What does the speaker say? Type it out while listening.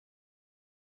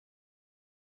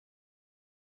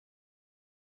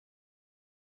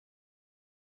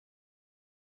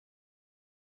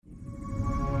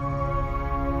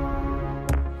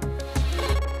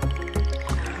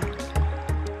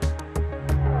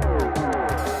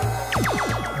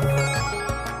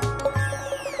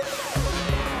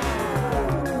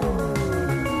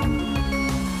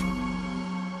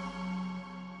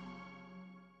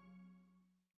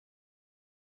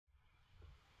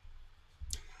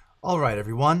All right,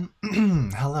 everyone.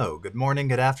 Hello, good morning,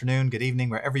 good afternoon, good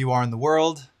evening, wherever you are in the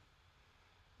world.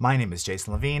 My name is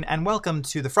Jason Levine, and welcome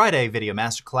to the Friday Video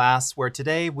Masterclass, where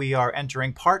today we are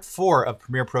entering Part 4 of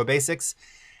Premiere Pro Basics,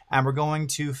 and we're going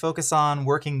to focus on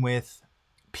working with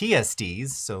PSDs,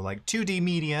 so like 2D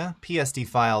media, PSD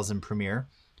files in Premiere,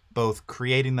 both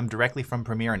creating them directly from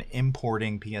Premiere and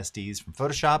importing PSDs from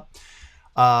Photoshop,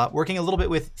 working a little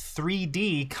bit with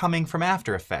 3D coming from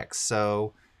After Effects,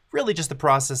 so really just the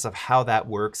process of how that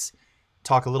works.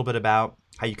 Talk a little bit about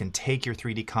how you can take your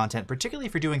 3D content, particularly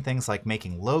if you're doing things like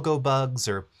making logo bugs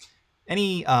or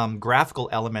any graphical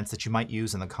elements that you might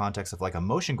use in the context of like a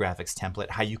motion graphics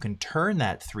template, how you can turn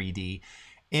that 3D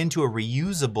into a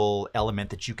reusable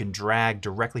element that you can drag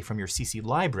directly from your CC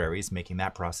libraries, making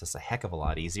that process a heck of a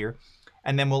lot easier.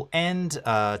 And then we'll end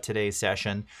today's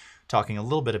session talking a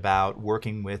little bit about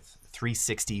working with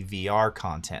 360 VR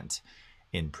content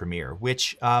in Premiere,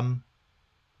 which I'm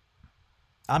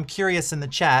curious in the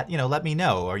chat, let me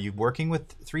know. Are you working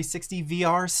with 360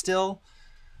 VR still?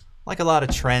 Like a lot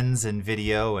of trends in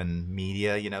video and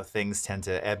media, things tend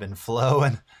to ebb and flow.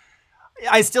 And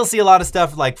I still see a lot of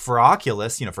stuff like for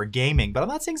Oculus, for gaming, but I'm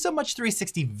not seeing so much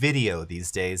 360 video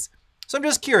these days. So I'm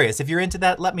just curious. If you're into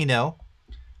that, let me know.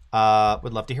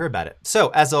 Would love to hear about it. So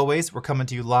as always, we're coming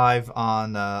to you live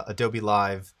on Adobe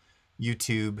Live,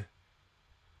 YouTube,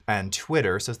 and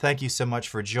Twitter. So thank you so much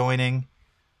for joining.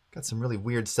 Got some really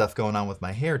weird stuff going on with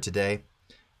my hair today.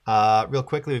 Real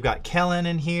quickly, we've got Kellen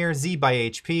in here. Z by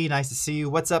HP, nice to see you.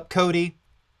 What's up, Cody?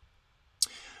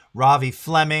 Ravi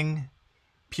Fleming,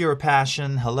 Pure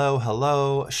Passion, hello,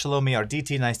 hello. Shlomi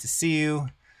Arditi, nice to see you.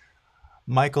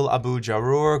 Michael Abu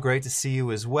Jarur, great to see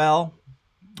you as well.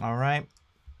 All right.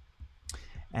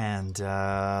 And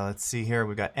let's see here.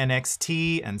 We've got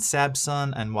NXT and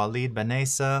Sabson and Walid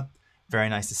Banesa. Very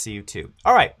nice to see you too.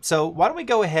 All right, so why don't we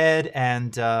go ahead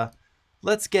and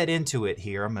let's get into it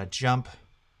here. I'm going to jump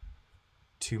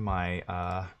to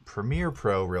my Premiere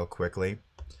Pro real quickly.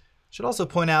 Should also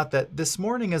point out that this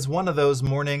morning is one of those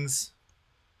mornings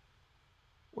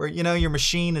where, your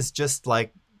machine is just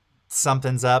like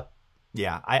something's up.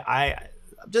 Yeah, I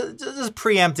just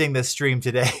preempting this stream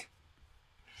today.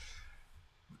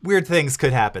 Weird things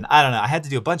could happen. I don't know. I had to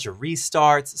do a bunch of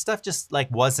restarts. Stuff just like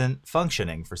wasn't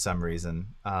functioning for some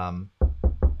reason.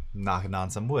 Knocking on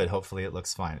some wood. Hopefully it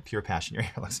looks fine. Pure Passion, your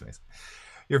hair looks amazing.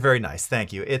 You're very nice.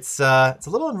 Thank you. It's a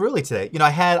little unruly today.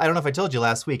 I don't know if I told you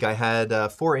last week, I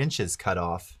had 4 inches cut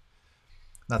off.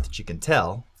 Not that you can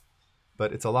tell,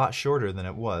 but it's a lot shorter than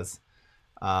it was,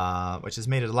 which has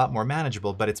made it a lot more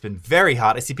manageable, but it's been very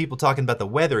hot. I see people talking about the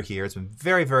weather here. It's been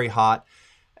very, very hot.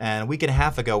 And a week and a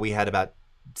half ago, we had about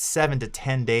 7 to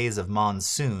 10 days of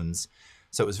monsoons.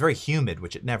 So it was very humid,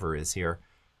 which it never is here.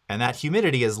 And that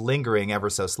humidity is lingering ever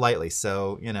so slightly.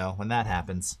 So, when that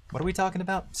happens, what are we talking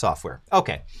about? Software.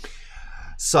 Okay.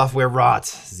 Software rot,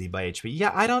 Z by HP.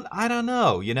 Yeah, I don't know. I don't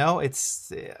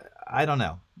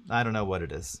know. I don't know what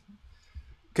it is.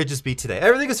 Could just be today.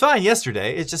 Everything was fine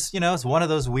yesterday. It's just, it's one of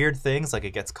those weird things. Like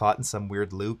it gets caught in some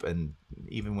weird loop. And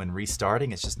even when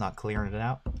restarting, it's just not clearing it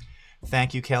out.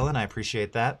 Thank you, Kellen. I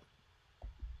appreciate that.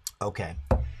 Okay.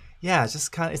 Yeah, it's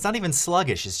just it's not even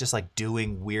sluggish. It's just like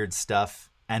doing weird stuff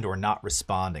and or not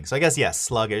responding. So I guess, yes,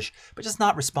 sluggish, but just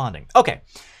not responding. Okay.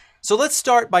 So let's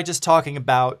start by just talking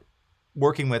about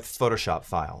working with Photoshop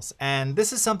files. And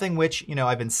this is something which,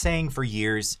 I've been saying for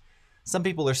years. Some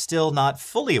people are still not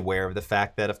fully aware of the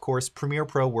fact that, of course, Premiere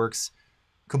Pro works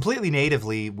completely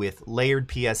natively with layered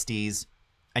PSDs.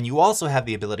 And you also have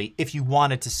the ability, if you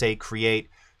wanted to, say, create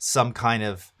some kind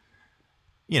of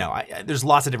there's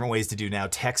lots of different ways to do now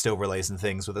text overlays and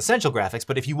things with essential graphics.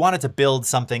 But if you wanted to build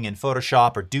something in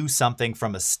Photoshop or do something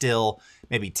from a still,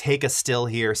 maybe take a still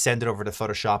here, send it over to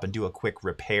Photoshop and do a quick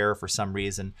repair for some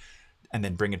reason, and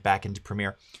then bring it back into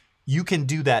Premiere, you can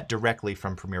do that directly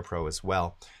from Premiere Pro as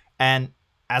well. And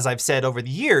as I've said over the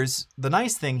years, the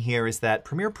nice thing here is that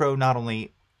Premiere Pro not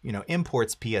only,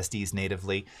 imports PSDs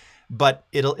natively, but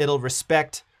it'll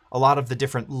respect a lot of the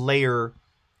different layer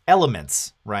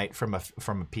elements, right, from a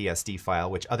PSD file,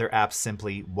 which other apps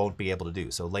simply won't be able to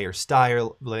do. So layer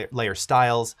styles,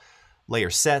 layer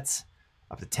sets,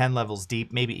 up to 10 levels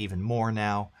deep, maybe even more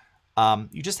now.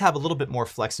 You just have a little bit more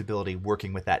flexibility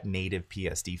working with that native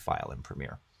PSD file in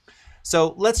Premiere.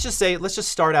 So let's just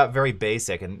start out very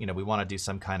basic, and we want to do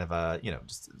some kind of a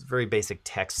just very basic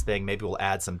text thing. Maybe we'll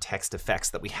add some text effects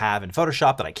that we have in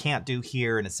Photoshop that I can't do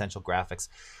here in Essential Graphics.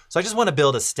 So I just want to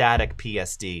build a static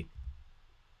PSD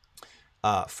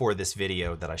for this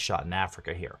video that I shot in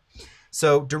Africa here.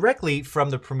 So directly from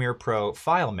the Premiere Pro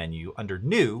file menu under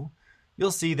New,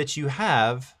 you'll see that you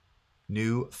have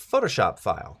New Photoshop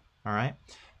file. All right.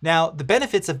 Now, the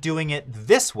benefits of doing it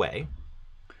this way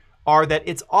are that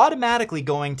it's automatically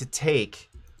going to take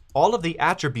all of the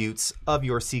attributes of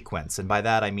your sequence. And by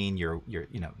that, I mean your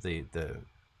you know, the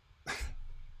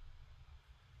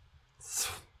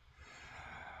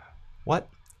what?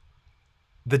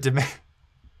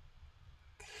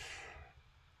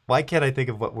 Why can't I think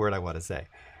of what word I want to say?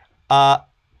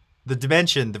 The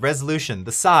dimension, the resolution,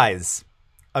 the size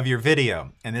of your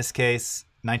video, in this case,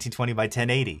 1920 by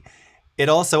 1080. It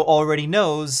also already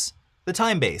knows the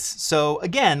time base. So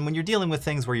again, when you're dealing with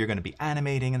things where you're going to be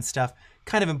animating and stuff,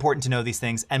 kind of important to know these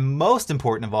things. And most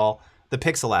important of all, the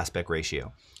pixel aspect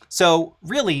ratio. So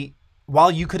really, while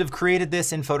you could have created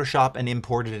this in Photoshop and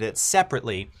imported it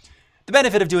separately, the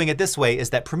benefit of doing it this way is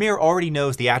that Premiere already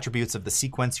knows the attributes of the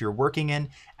sequence you're working in,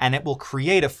 and it will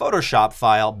create a Photoshop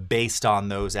file based on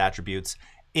those attributes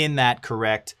in that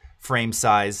correct frame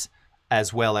size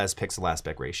as well as pixel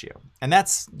aspect ratio. And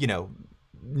that's, you know,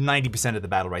 90% of the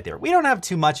battle right there. We don't have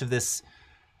too much of this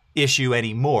issue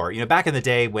anymore. You know, back in the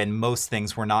day when most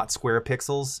things were not square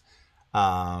pixels,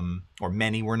 or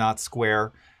many were not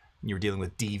square, you were dealing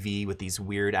with DV with these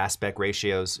weird aspect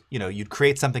ratios, you know, you'd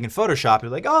create something in Photoshop, you're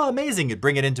like, oh, amazing. You'd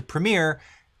bring it into Premiere,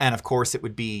 and of course it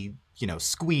would be, you know,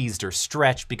 squeezed or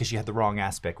stretched because you had the wrong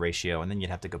aspect ratio, and then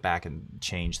you'd have to go back and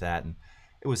change that, and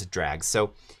it was a drag.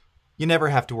 So you never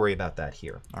have to worry about that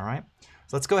here, all right?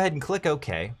 So let's go ahead and click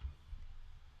OK.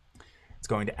 It's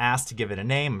going to ask to give it a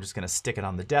name. I'm just going to stick it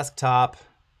on the desktop,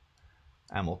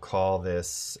 and we'll call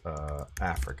this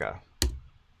Africa.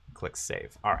 Click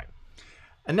Save. All right.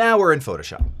 And now we're in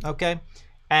Photoshop, okay?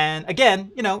 And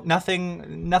again, you know,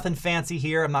 nothing fancy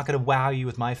here. I'm not going to wow you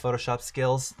with my Photoshop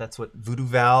skills. That's what Voodoo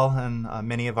Val and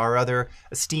many of our other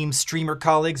esteemed streamer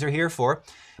colleagues are here for.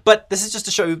 But this is just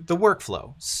to show you the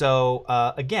workflow. So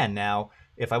again, now,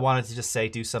 if I wanted to just say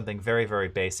do something very, very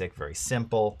basic, very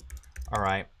simple, all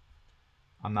right,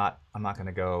 I'm not going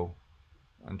to go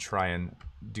and try and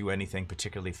do anything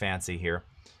particularly fancy here.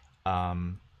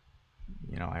 You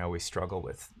know, I always struggle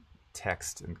with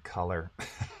text and color.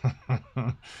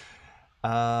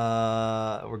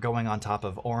 We're going on top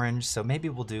of orange, so maybe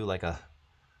we'll do like a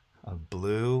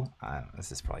blue.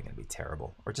 This is probably going to be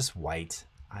terrible. Or just white.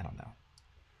 I don't know.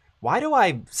 Why do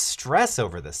I stress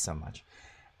over this so much?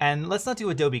 And let's not do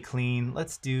Adobe Clean.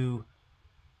 Let's do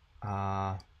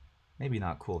maybe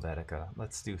not Coolvetica.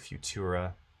 Let's do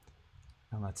Futura,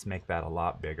 and let's make that a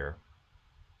lot bigger.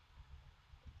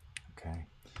 Okay.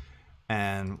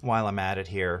 And while I'm at it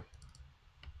here,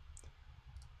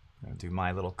 I'm going to do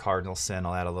my little cardinal sin.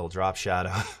 I'll add a little drop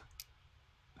shadow.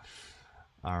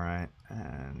 All right.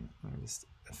 And let me just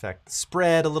affect the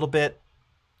spread a little bit.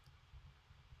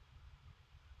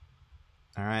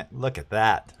 All right. Look at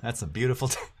that. That's a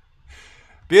beautiful,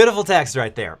 beautiful text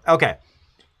right there. Okay.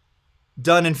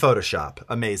 Done in Photoshop.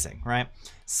 Amazing, right?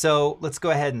 So let's go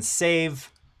ahead and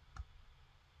save.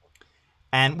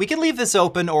 And we can leave this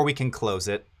open or we can close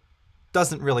it.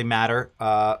 Doesn't really matter.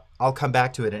 I'll come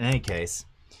back to it in any case.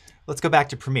 Let's go back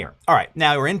to Premiere. All right,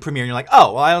 now we're in Premiere and you're like,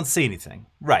 oh, well, I don't see anything.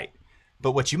 Right.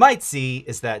 But what you might see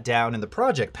is that down in the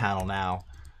project panel now,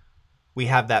 we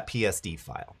have that PSD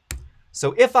file.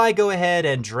 So if I go ahead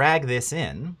and drag this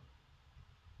in,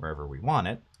 wherever we want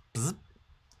it, bzz,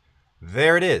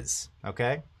 there it is,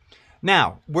 okay?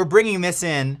 Now, we're bringing this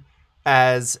in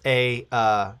as a,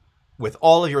 with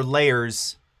all of your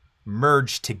layers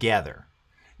merged together.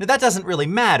 Now that doesn't really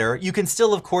matter. You can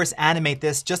still, of course, animate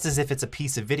this just as if it's a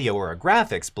piece of video or a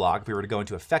graphics block. If we were to go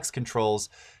into effects controls,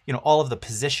 you know, all of the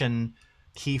position,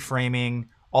 keyframing,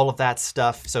 all of that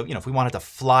stuff. So, you know, if we wanted to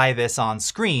fly this on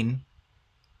screen,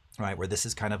 right, where this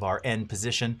is kind of our end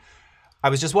position. I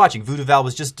was just watching, Voodoo Val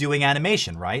was just doing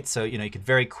animation, right? So, you know, you could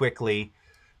very quickly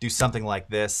do something like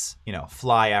this, you know,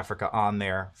 fly Africa on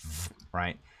there,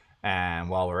 right? And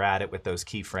while we're at it with those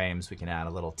keyframes, we can add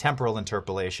a little temporal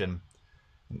interpolation.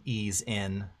 Ease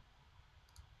in.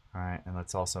 All right, and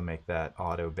let's also make that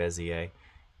auto Bezier.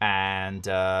 And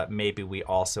maybe we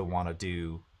also want to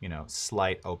do, you know,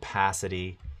 slight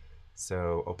opacity.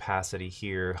 So opacity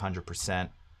here, 100%.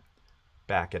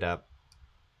 Back it up,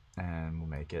 and we'll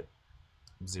make it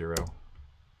 0.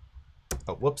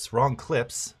 Oh, whoops, wrong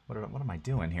clips. What am I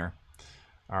doing here?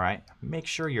 All right, make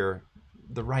sure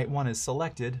the right one is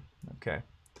selected. Okay,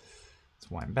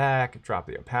 let's wind back, drop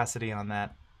the opacity on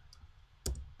that.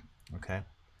 Okay,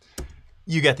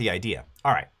 you get the idea.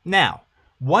 All right, now,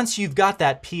 once you've got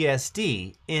that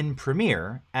PSD in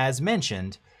Premiere, as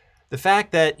mentioned, the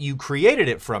fact that you created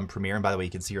it from Premiere, and by the way,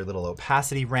 you can see your little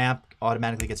opacity ramp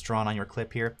automatically gets drawn on your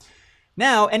clip here.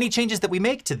 Now, any changes that we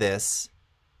make to this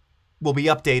will be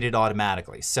updated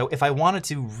automatically. So if I wanted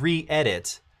to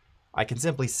re-edit I can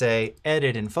simply say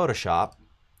edit in Photoshop.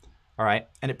 All right,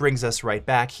 and it brings us right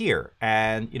back here.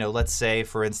 And, let's say,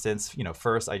 for instance,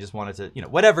 first I just wanted to,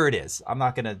 whatever it is, I'm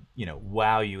not gonna,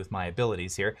 wow you with my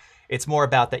abilities here. It's more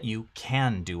about that you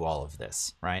can do all of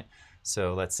this, right?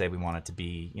 So let's say we want it to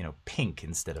be, pink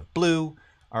instead of blue,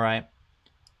 all right?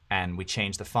 And we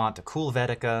change the font to Cool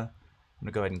Vetica. I'm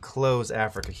gonna go ahead and close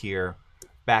Africa here,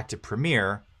 back to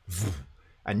Premiere.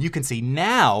 And you can see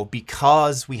now,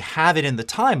 because we have it in the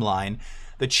timeline,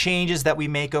 the changes that we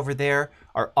make over there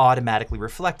are automatically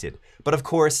reflected. But of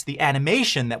course, the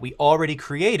animation that we already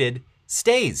created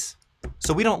stays.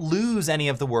 So we don't lose any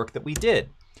of the work that we did.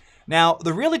 Now,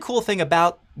 the really cool thing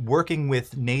about working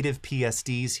with native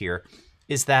PSDs here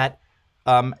is that,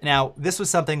 now this was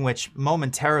something which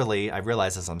momentarily, I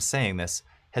realized as I'm saying this,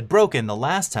 had broken the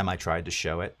last time I tried to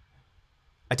show it.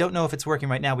 I don't know if it's working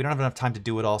right now. We don't have enough time to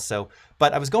do it also.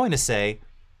 But I was going to say,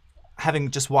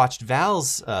 having just watched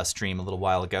Val's stream a little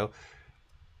while ago,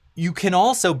 you can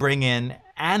also bring in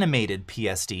animated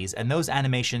PSDs, and those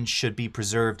animations should be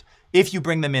preserved if you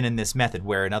bring them in this method,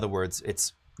 where, in other words,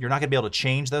 you're not going to be able to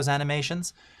change those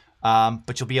animations,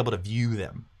 but you'll be able to view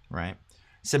them, right?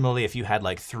 Similarly, if you had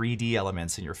like 3D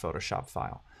elements in your Photoshop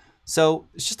file. So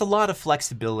it's just a lot of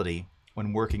flexibility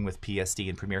when working with PSD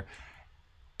in Premiere.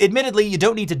 Admittedly, you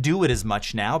don't need to do it as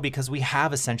much now because we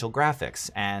have essential graphics.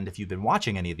 And if you've been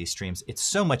watching any of these streams, it's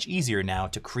so much easier now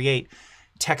to create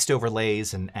text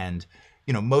overlays and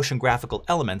motion graphical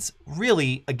elements.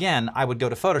 Really, again, I would go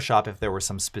to Photoshop if there were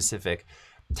some specific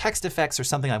text effects or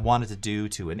something I wanted to do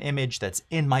to an image that's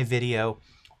in my video,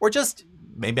 or just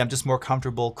maybe I'm just more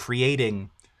comfortable creating,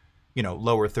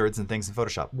 lower thirds and things in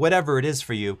Photoshop. Whatever it is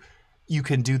for you, you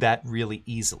can do that really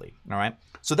easily. All right.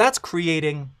 So that's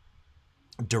creating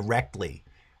directly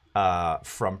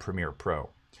from Premiere Pro.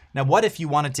 Now, what if you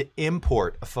wanted to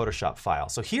import a Photoshop file?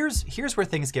 So here's where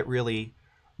things get really,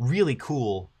 really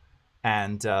cool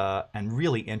and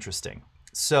really interesting.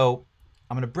 So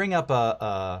I'm going to bring up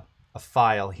a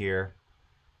file here.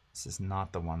 This is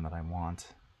not the one that I want,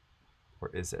 or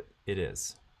is it? It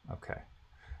is. Okay.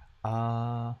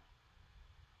 Let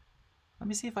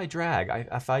me see if I drag.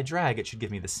 If I drag, it should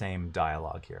give me the same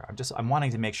dialogue here. I'm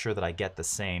wanting to make sure that I get the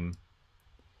same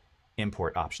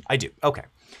import option. I do. Okay.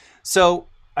 So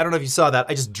I don't know if you saw that.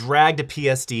 I just dragged a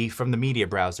PSD from the media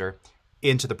browser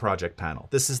into the project panel.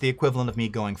 This is the equivalent of me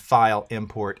going File,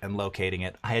 Import, and locating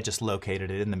it. I had just located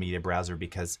it in the media browser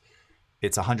because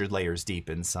it's 100 layers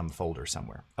deep in some folder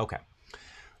somewhere. Okay.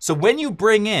 So when you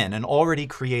bring in an already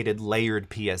created layered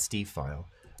PSD file,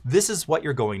 this is what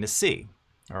you're going to see.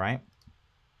 All right.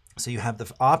 So you have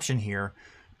the option here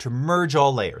to merge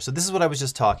all layers. So this is what I was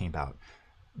just talking about.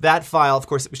 That file, of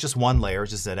course, it was just one layer,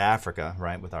 just at Africa,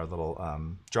 right, with our little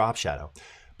drop shadow.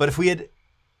 But if we had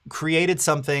created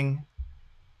something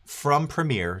from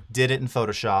Premiere, did it in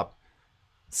Photoshop,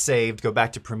 saved, go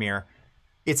back to Premiere,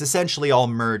 it's essentially all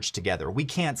merged together. We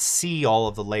can't see all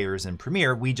of the layers in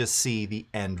Premiere, we just see the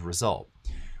end result.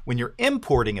 When you're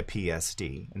importing a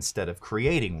PSD instead of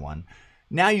creating one,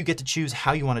 now you get to choose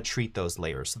how you want to treat those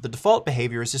layers. So the default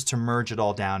behavior is just to merge it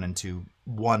all down into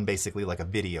one, basically like a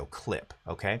video clip,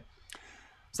 okay?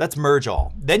 So that's merge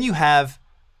all. Then you have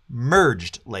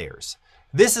merged layers.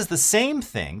 This is the same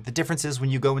thing. The difference is when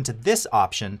you go into this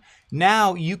option,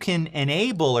 now you can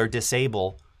enable or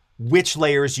disable which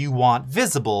layers you want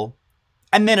visible,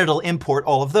 and then it'll import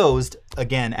all of those,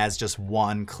 again, as just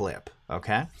one clip,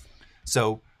 okay?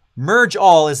 So merge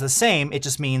all is the same. It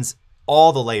just means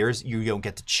all the layers you don't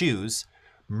get to choose.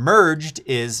 Merged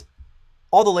is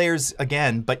all the layers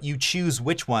again, but you choose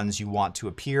which ones you want to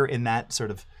appear in that sort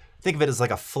of, think of it as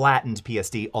like a flattened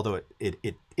PSD, although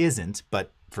it isn't,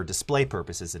 but for display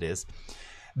purposes it is.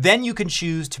 Then you can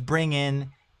choose to bring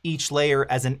in each layer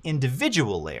as an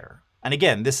individual layer. And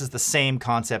again, this is the same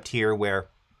concept here where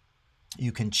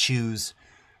you can choose,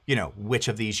 which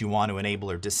of these you want to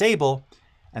enable or disable.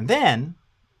 And then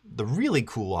the really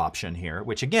cool option here,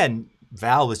 which again,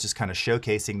 Val was just kind of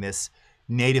showcasing this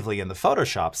natively in the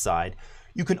Photoshop side,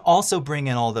 you can also bring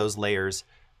in all those layers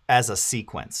as a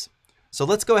sequence. So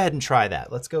let's go ahead and try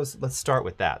that. Let's start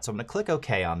with that. So I'm going to click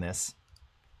OK on this.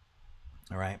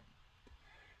 All right.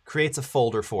 Creates a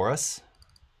folder for us.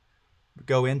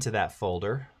 Go into that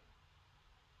folder.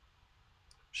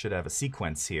 Should have a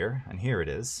sequence here, and here it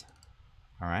is.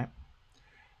 All right.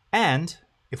 And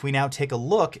if we now take a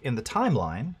look in the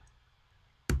timeline,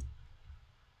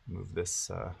 move this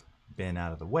bin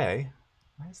out of the way.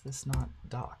 Why is this not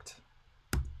docked?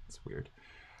 It's weird.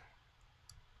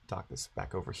 Dock this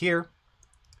back over here.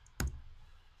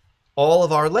 All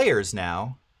of our layers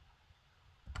now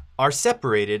are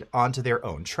separated onto their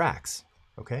own tracks,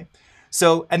 okay?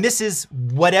 So, and this is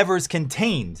whatever's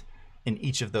contained in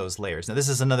each of those layers. Now, this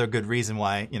is another good reason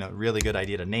why, really good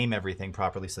idea to name everything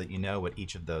properly so that you know what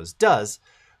each of those does.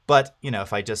 But,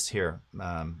 if I just here,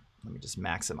 let me just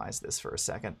maximize this for a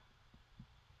second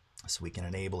so we can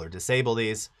enable or disable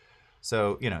these.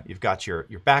 So, you've got your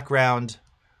background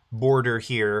border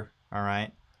here, all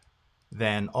right?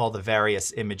 Then all the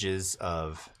various images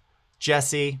of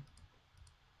Jesse,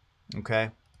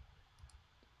 okay?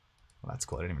 Well, that's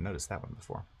cool. I didn't even notice that one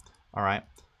before. All right.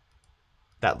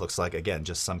 That looks like, again,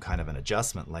 just some kind of an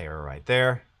adjustment layer right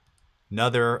there.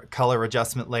 Another color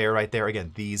adjustment layer right there.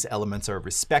 Again, these elements are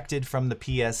respected from the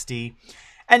PSD.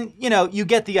 And, you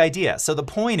get the idea. So the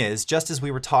point is, just as we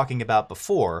were talking about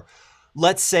before,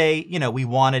 let's say, we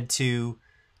wanted to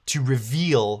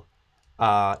reveal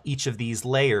each of these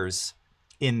layers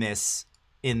in this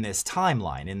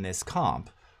timeline, in this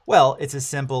comp. Well, it's as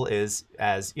simple as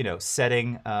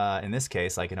setting, in this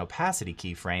case, like an opacity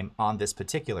keyframe on this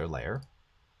particular layer.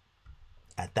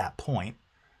 At that point,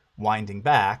 winding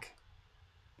back,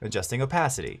 adjusting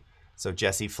opacity. So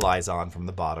Jesse flies on from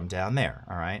the bottom down there,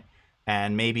 all right?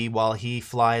 And maybe while he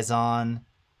flies on,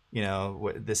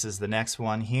 this is the next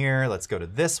one here. Let's go to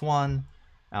this one.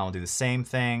 I'll do the same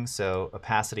thing. So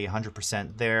opacity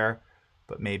 100% there,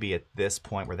 but maybe at this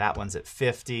point where that one's at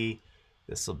 50,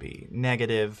 this will be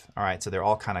negative. All right, so they're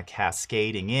all kind of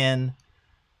cascading in.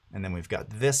 And then we've got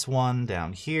this one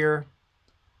down here.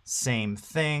 Same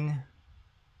thing.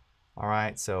 All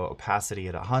right, so opacity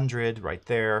at 100 right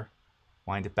there.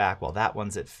 Wind it back while that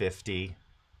one's at 50.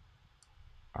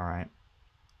 All right.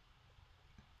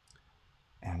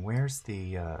 And where's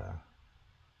the...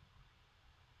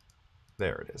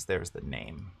 there it is. There's the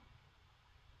name.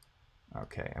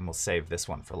 Okay, and we'll save this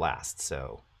one for last.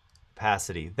 So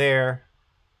opacity there.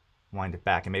 Wind it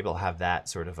back, and maybe I'll have that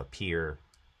sort of appear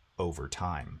over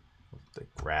time. They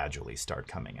gradually start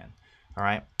coming in. All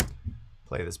right,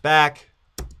 play this back.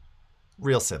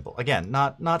 Real simple. Again,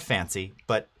 not fancy,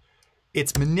 but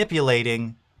it's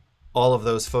manipulating all of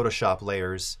those Photoshop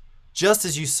layers just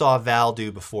as you saw Val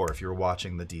do before if you were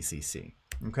watching the DCC.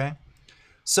 Okay,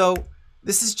 so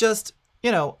this is just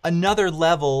another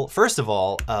level, first of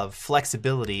all, of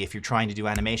flexibility if you're trying to do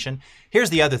animation. Here's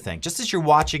the other thing. Just as you're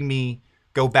watching me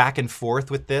go back and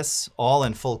forth with this, all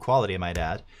in full quality, I might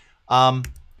add.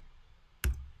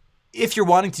 If you're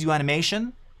wanting to do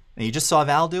animation, and you just saw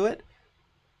Val do it,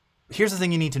 here's the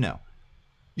thing you need to know.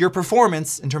 Your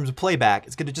performance in terms of playback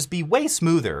is going to just be way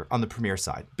smoother on the Premiere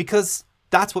side because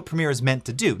that's what Premiere is meant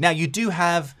to do. Now, you do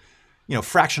have,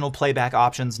 fractional playback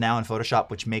options now in Photoshop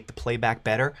which make the playback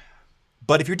better.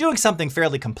 But if you're doing something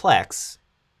fairly complex,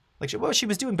 like what she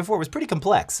was doing before was pretty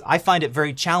complex. I find it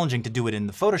very challenging to do it in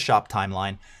the Photoshop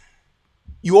timeline.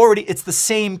 It's the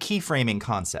same keyframing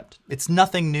concept. It's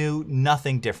nothing new,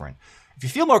 nothing different. If you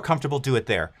feel more comfortable, do it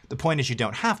there. The point is you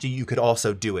don't have to. You could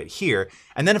also do it here.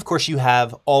 And then, of course, you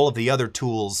have all of the other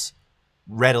tools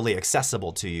readily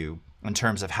accessible to you in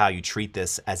terms of how you treat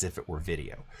this as if it were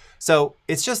video. So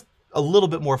it's just a little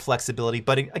bit more flexibility.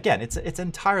 But again, it's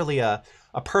entirely a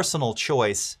personal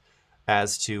choice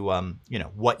as to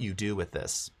what you do with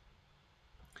this.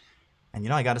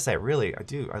 And I got to say,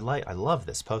 I love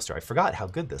this poster. I forgot how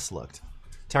good this looked.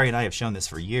 Terry and I have shown this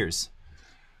for years.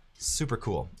 Super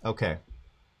cool. Okay.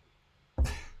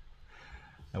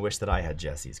 I wish that I had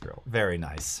Jesse's girl. Very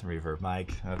nice reverb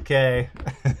mic. Okay.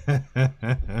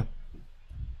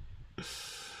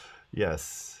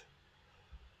 Yes.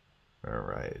 All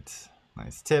right.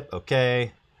 Nice tip.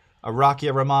 Okay.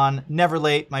 Arakia Rahman, never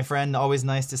late, my friend. Always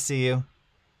nice to see you.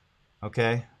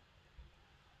 Okay.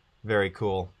 Very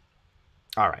cool.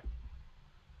 All right.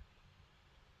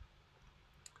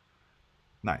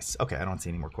 Nice. Okay, I don't see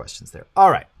any more questions there.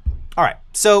 All right. All right,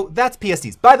 so that's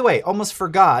PSDs. By the way, almost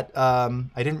forgot, I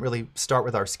didn't really start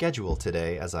with our schedule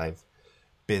today as I've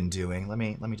been doing. Let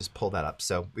me just pull that up.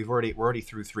 So we're already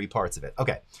through 3 parts of it.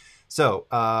 Okay, so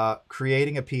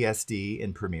creating a PSD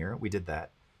in Premiere, we did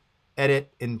that.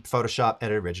 Edit in Photoshop,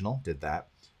 edit original, did that.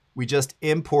 We just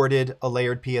imported a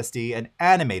layered PSD and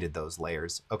animated those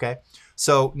layers, okay?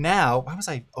 So now, why was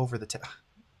I over the top?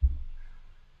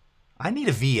 I need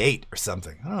a V8 or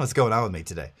something. I don't know what's going on with me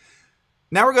today.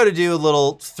 Now we're going to do a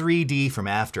little 3D from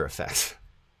After Effects.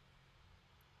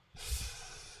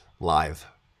 Live.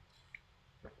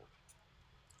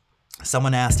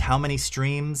 Someone asked how many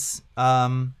streams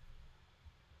I've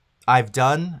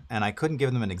done, and I couldn't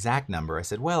give them an exact number. I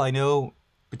said, well, I know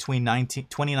between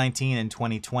 2019 and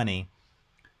 2020,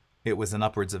 it was an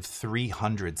upwards of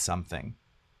 300 something.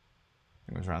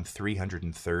 It was around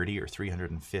 330 or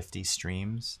 350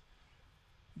 streams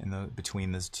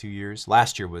between those 2 years.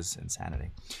 Last year was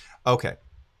insanity. Okay.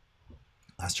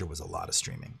 Last year was a lot of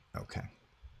streaming. Okay.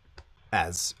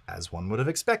 As one would have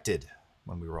expected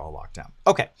when we were all locked down.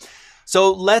 Okay.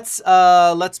 So let's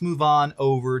move on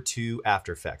over to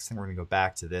After Effects. I think we're going to go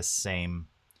back to this same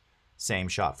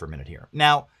shot for a minute here.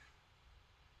 Now,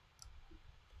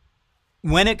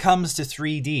 when it comes to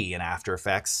 3D in After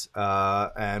Effects,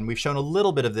 and we've shown a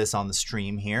little bit of this on the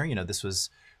stream here. You know,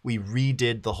 we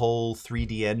redid the whole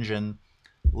 3D engine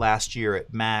last year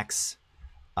at Max.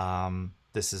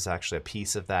 This is actually a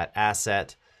piece of that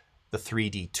asset. The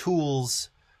 3D tools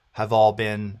have all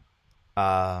been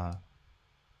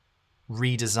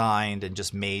redesigned and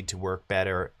just made to work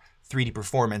better. 3D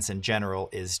performance in general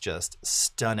is just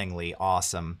stunningly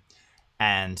awesome.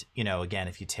 And, you know, again,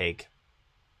 if you take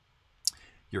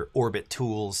your orbit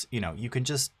tools, you know, you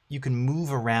can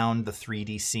move around the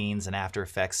 3D scenes in After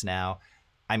Effects now.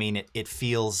 I mean, it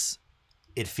feels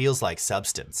like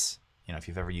Substance. You know, if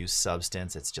you've ever used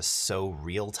Substance, it's just so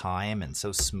real time and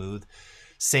so smooth.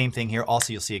 Same thing here.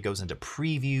 Also, you'll see it goes into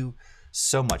preview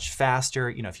so much faster.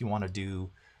 You know, if you want to do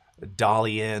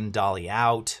dolly in, dolly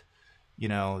out, you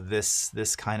know, this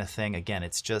kind of thing. Again,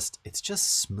 it's just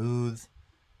smooth.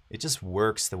 It just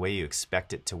works the way you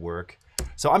expect it to work.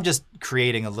 So I'm just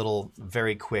creating a little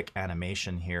very quick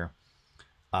animation here,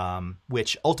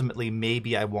 which ultimately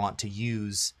maybe I want to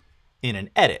use in an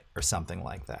edit or something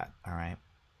like that. All right.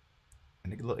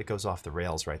 And it goes off the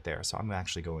rails right there. So I'm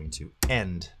actually going to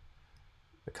end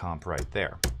the comp right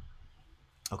there.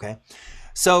 Okay.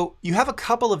 So you have a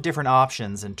couple of different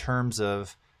options in terms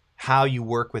of how you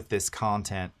work with this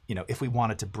content. You know, if we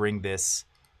wanted to bring this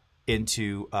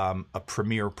into a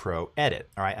Premiere Pro edit.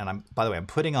 All right. And by the way, I'm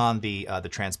putting on the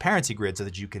transparency grid so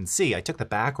that you can see. I took the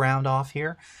background off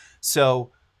here.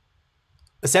 So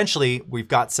essentially we've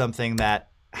got something that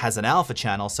has an alpha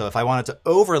channel. So if I wanted to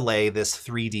overlay this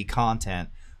 3D content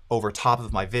over top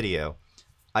of my video,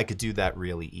 I could do that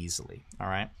really easily. All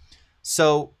right.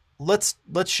 So let's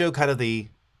show kind of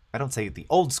I don't say the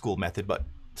old school method, but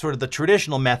sort of the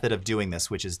traditional method of doing this,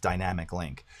 which is dynamic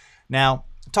link. Now,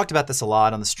 I've talked about this a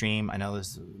lot on the stream. I know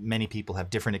many people have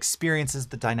different experiences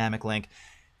with the dynamic link.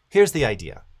 Here's the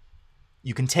idea.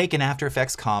 You can take an After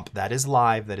Effects comp that is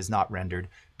live, that is not rendered,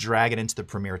 drag it into the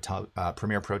Premiere Pro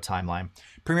timeline.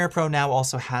 Premiere Pro now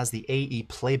also has the AE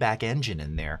playback engine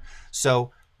in there.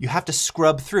 So you have to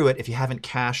scrub through it if you haven't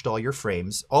cached all your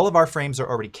frames. All of our frames are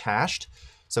already cached.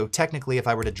 So technically, if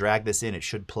I were to drag this in, it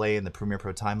should play in the Premiere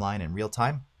Pro timeline in real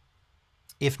time.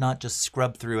 If not, just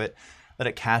scrub through it, let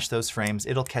it cache those frames.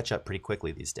 It'll catch up pretty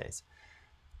quickly these days.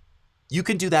 You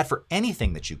can do that for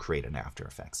anything that you create in After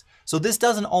Effects. So this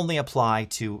doesn't only apply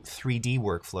to 3D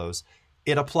workflows.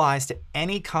 It applies to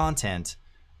any content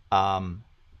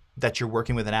that you're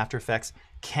working with in After Effects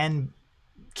can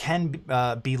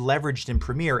be leveraged in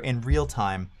Premiere in real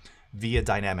time via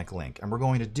dynamic link. And we're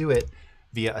going to do it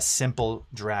via a simple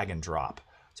drag and drop.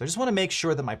 So I just want to make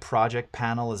sure that my project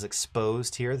panel is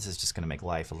exposed here. This is just going to make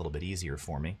life a little bit easier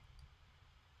for me.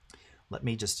 Let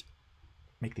me just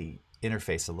make the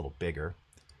interface a little bigger.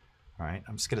 All right,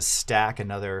 I'm just going to stack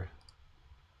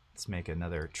let's make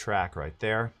another track right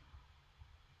there.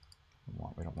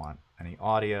 We don't want any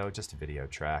audio, just a video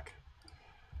track.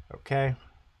 Okay.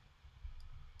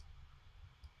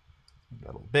 A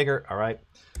little bigger. All right.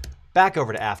 Back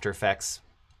over to After Effects.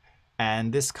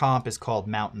 And this comp is called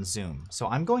Mountain Zoom. So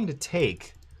I'm going to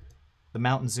take the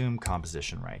Mountain Zoom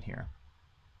composition right here.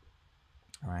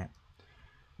 All right.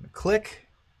 I'm going to click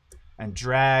and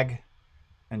drag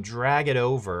it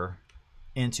over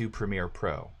into Premiere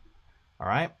Pro. All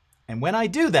right. And when I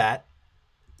do that,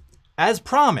 as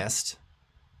promised,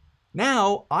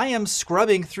 now I am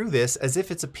scrubbing through this as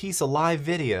if it's a piece of live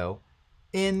video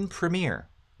in Premiere,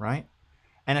 right?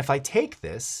 And if I take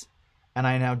this and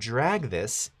I now drag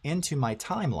this into my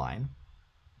timeline,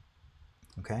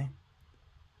 okay,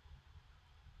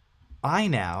 I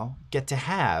now get to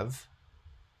have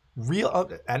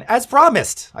and as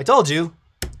promised, I told you,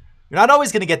 you're not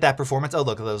always going to get that performance. Oh,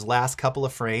 look at those last couple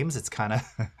of frames. It's kind of,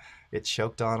 it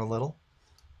choked on a little.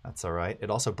 That's all right.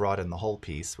 It also brought in the whole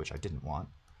piece, which I didn't want.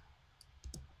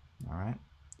 All right.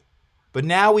 But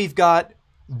now we've got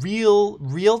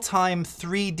real-time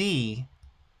 3D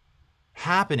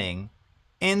happening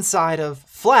inside of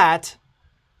flat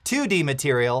 2D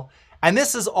material. And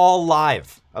this is all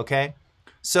live, okay?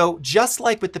 So just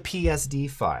like with the PSD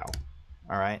file,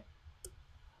 all right,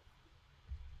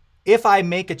 if I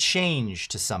make a change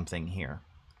to something here,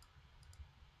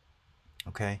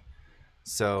 okay,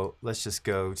 so let's just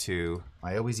go to,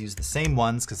 I always use the same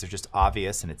ones because they're just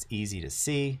obvious and it's easy to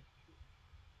see.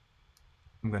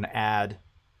 I'm going to add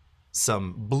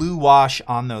some blue wash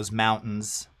on those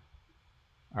mountains,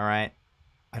 all right,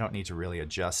 I don't need to really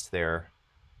adjust their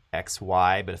X,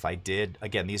 Y, but if I did,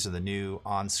 again, these are the new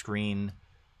on-screen,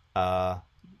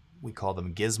 we call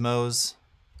them gizmos.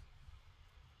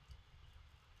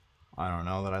 I don't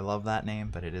know that I love that name,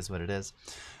 but it is what it is.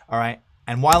 All right,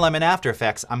 and while I'm in After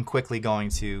Effects, I'm quickly going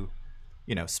to,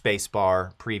 you know,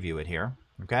 spacebar preview it here,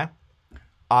 okay?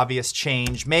 Obvious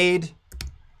change made.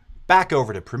 Back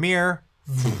over to Premiere.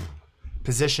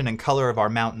 Position and color of our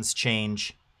mountains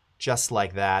change just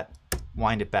like that.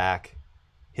 Wind it back,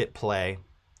 hit play,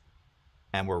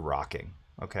 and we're rocking,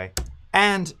 okay?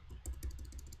 And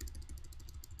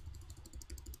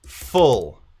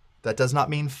full. That does not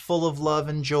mean full of love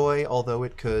and joy, although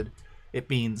it could. It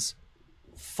means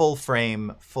full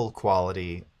frame, full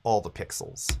quality, all the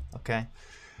pixels, okay?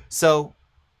 So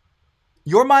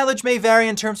your mileage may vary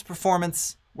in terms of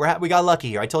performance. We got lucky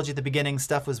here. I told you at the beginning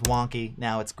stuff was wonky.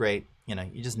 Now it's great. You know,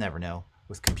 you just never know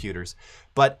with computers.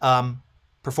 But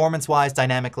performance-wise,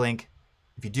 dynamic link,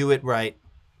 if you do it right,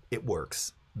 it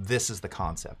works. This is the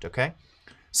concept, okay?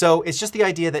 So it's just the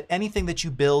idea that anything that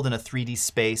you build in a 3D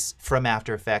space from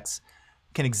After Effects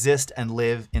can exist and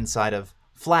live inside of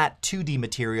flat 2D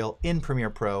material in Premiere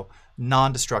Pro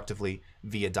non-destructively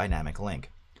via dynamic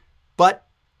link. But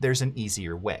there's an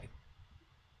easier way.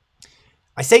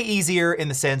 I say easier in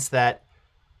the sense that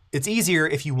it's easier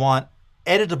if you want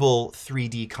editable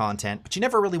 3D content, but you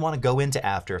never really want to go into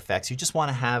After Effects. You just want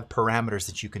to have parameters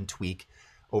that you can tweak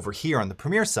over here on the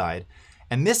Premiere side.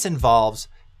 And this involves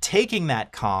taking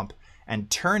that comp and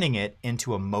turning it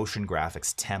into a motion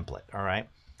graphics template, all right?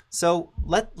 So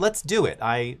let's do it.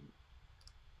 I'm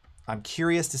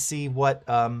curious to see what,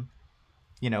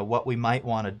 you know, what we might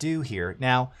want to do here.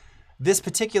 Now, this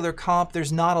particular comp,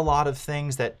 there's not a lot of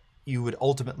things that you would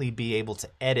ultimately be able to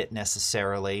edit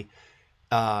necessarily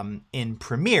in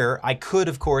Premiere. I could,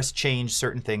 of course, change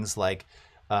certain things like,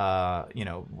 you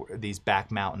know, these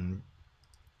back mountain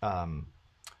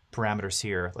parameters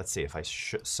here. Let's see if I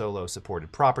solo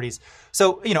supported properties.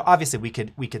 So, you know, obviously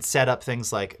we could set up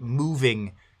things like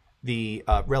moving the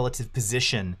relative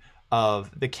position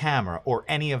of the camera or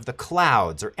any of the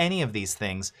clouds or any of these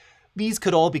things. These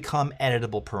could all become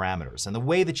editable parameters. And the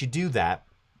way that you do that,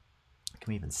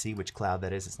 can we even see which cloud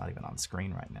that is? It's not even on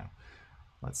screen right now.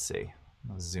 Let's see.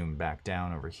 I'll zoom back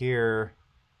down over here.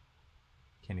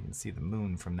 Can't even see the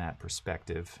moon from that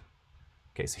perspective.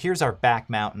 Okay, so here's our back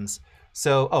mountains.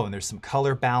 So, oh, and there's some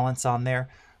color balance on there.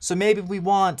 So maybe we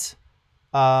want,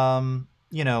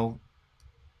 you know,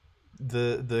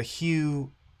 the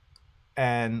hue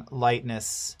and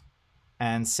lightness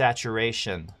and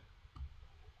saturation.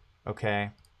 Okay,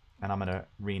 and I'm gonna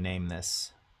rename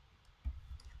this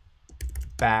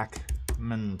back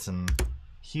mountain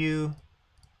hue.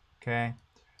 Okay,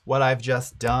 what I've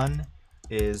just done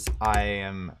is I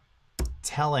am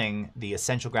telling the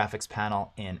Essential Graphics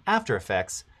panel in After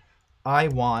Effects, I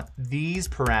want these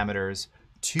parameters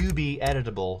to be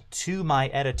editable to my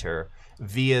editor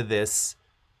via this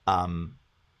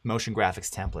motion graphics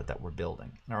template that we're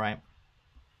building, all right?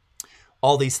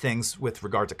 All these things with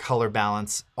regard to color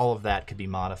balance, all of that could be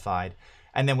modified.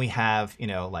 And then we have, you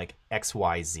know, like X,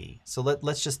 Y, Z. So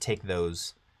let's just take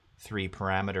those three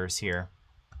parameters here.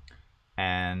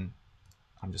 And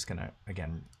I'm just gonna,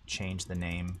 again, change the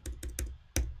name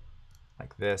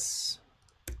like this.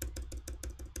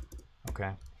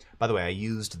 Okay. By the way, I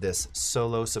used this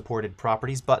solo supported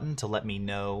properties button to let me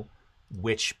know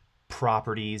which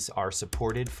properties are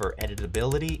supported for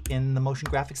editability in the motion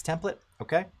graphics template.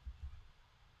 Okay.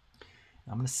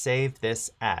 I'm going to save this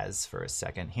as for a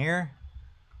second here.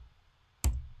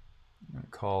 I'm going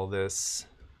to call this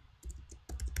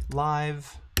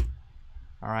live.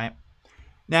 All right.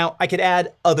 Now I could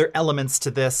add other elements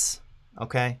to this.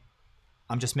 Okay.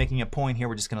 I'm just making a point here.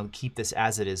 We're just going to keep this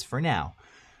as it is for now.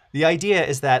 The idea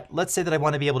is that, let's say that I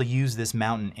want to be able to use this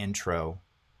mountain intro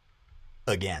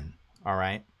again, all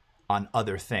right, on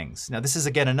other things. Now, this is,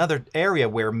 again, another area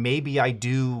where maybe I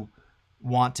do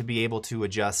want to be able to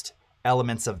adjust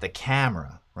elements of the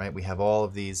camera, right? We have all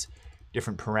of these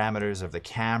different parameters of the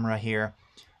camera here.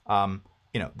 You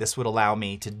know, this would allow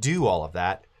me to do all of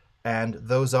that, and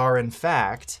those are, in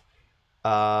fact,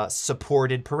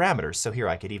 supported parameters. So here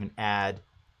I could even add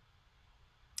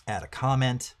a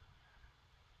comment.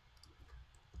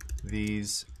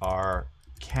 These are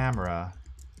camera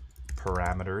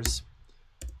parameters,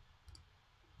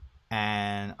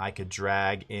 and I could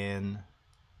drag in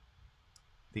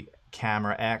the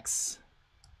camera X,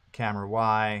 camera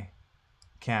Y,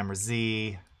 camera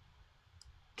Z,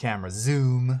 camera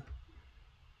zoom,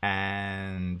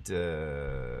 and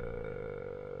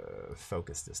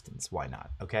focus distance. Why not?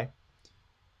 Okay.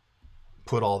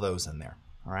 Put all those in there.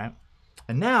 All right.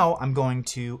 And now I'm going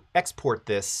to export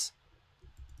this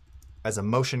as a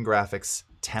motion graphics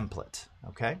template,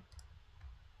 okay?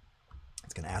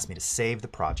 It's going to ask me to save the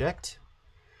project.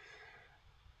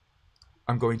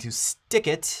 I'm going to stick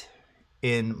it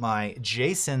in my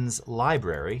JSONs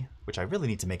library, which I really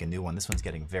need to make a new one. This one's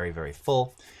getting very, very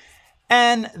full.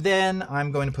 And then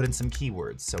I'm going to put in some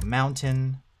keywords. So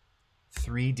mountain,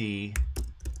 3D,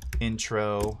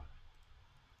 intro,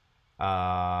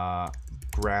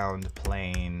 ground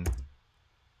plane,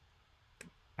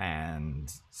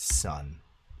 and sun.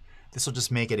 This will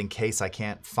just make it, in case I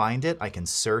can't find it, I can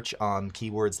search on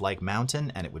keywords like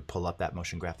mountain and it would pull up that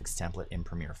motion graphics template in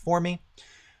Premiere for me.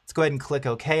 Let's go ahead and click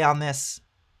OK on this.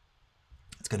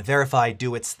 It's going to verify,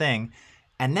 do its thing.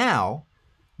 And now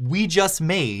we just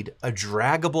made a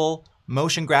draggable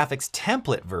motion graphics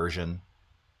template version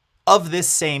of this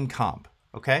same comp,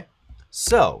 okay?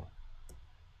 So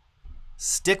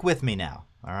stick with me now,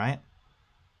 all right?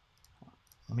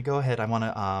 Let me go ahead. I want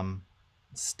to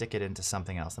stick it into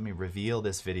something else. Let me reveal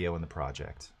this video in the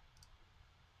project.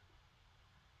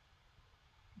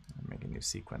 Make a new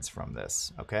sequence from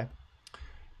this, okay?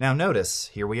 Now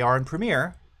notice, here we are in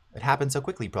Premiere. It happened so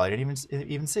quickly, you probably didn't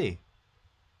even see.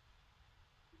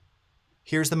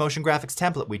 Here's the motion graphics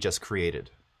template we just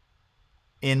created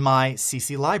in my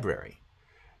CC library.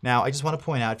 Now, I just want to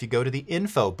point out, if you go to the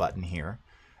info button here,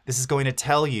 this is going to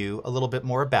tell you a little bit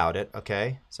more about it,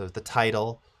 okay? So the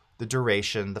title, the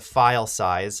duration, the file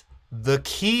size, the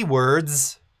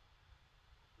keywords.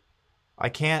 I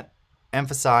can't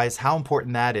emphasize how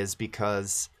important that is,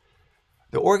 because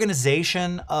the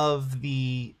organization of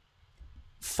the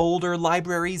folder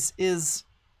libraries is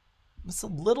a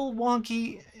little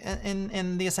wonky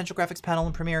in the Essential Graphics panel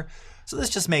in Premiere. So this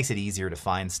just makes it easier to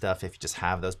find stuff if you just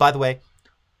have those. By the way,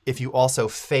 if you also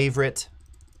favorite,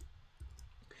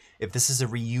 if this is a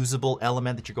reusable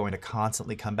element that you're going to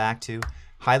constantly come back to,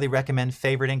 highly recommend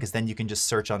favoriting, because then you can just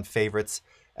search on favorites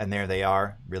and there they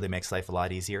are. Really makes life a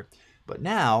lot easier. But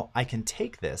now I can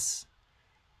take this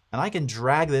and I can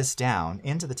drag this down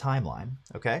into the timeline,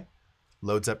 okay?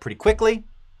 Loads up pretty quickly.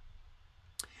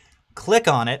 Click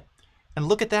on it and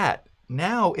look at that.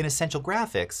 Now in Essential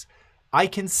Graphics, I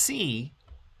can see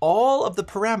all of the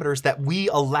parameters that we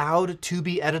allowed to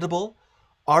be editable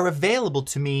are available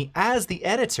to me as the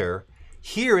editor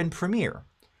here in Premiere.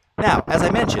 Now, as I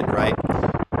mentioned, right,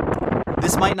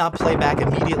 this might not play back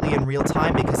immediately in real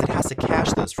time because it has to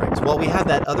cache those frames. While we have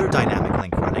that other dynamic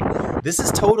link running, this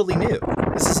is totally new.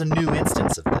 This is a new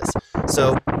instance of this.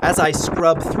 So as I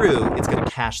scrub through, it's going to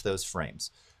cache those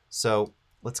frames. So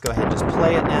let's go ahead and just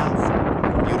play it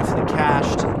now. Beautifully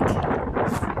cached.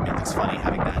 I mean, it looks funny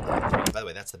having that. By the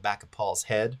way, that's the back of Paul's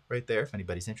head right there, if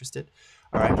anybody's interested.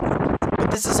 All right.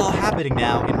 But this is all happening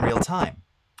now in real time.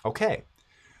 Okay.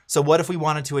 So what if we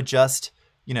wanted to adjust,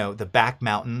 you know, the back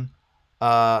mountain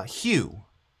hue?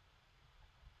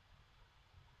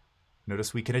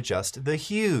 Notice we can adjust the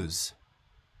hues.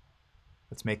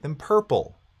 Let's make them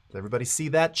purple. Does everybody see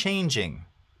that changing?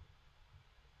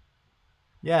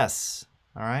 Yes.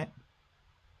 All right.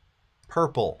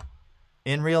 Purple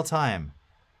in real time.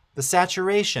 The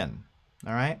saturation.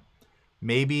 All right.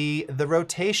 Maybe the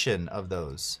rotation of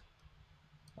those.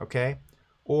 Okay.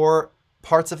 Or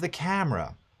parts of the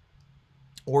camera.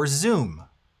 Or zoom.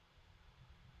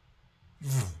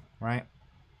 Right.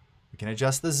 We can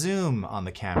adjust the zoom on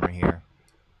the camera here.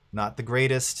 Not the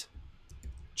greatest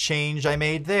change I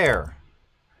made there.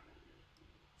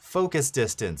 Focus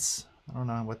distance. I don't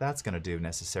know what that's going to do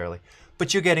necessarily,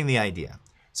 but you're getting the idea.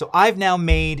 So I've now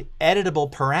made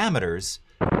editable parameters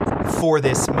for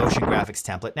this motion graphics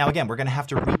template. Now again, we're going to have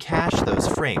to recache those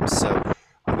frames. So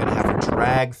I'm going to have to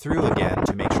drag through again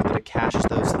to make sure that it caches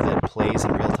those so that it plays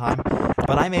in real time.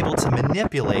 But I'm able to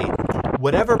manipulate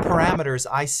whatever parameters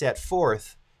I set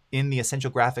forth in the Essential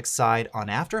Graphics side on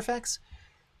After Effects.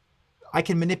 I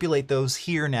can manipulate those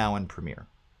here now in Premiere.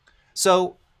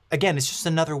 So again, it's just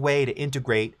another way to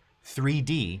integrate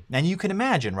 3D. And you can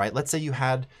imagine, right? Let's say you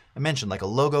had, I mentioned, like a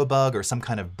logo bug or some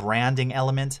kind of branding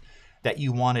element that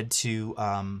you wanted to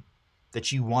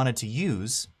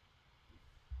use.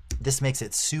 This makes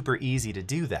it super easy to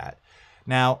do that.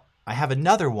 Now, I have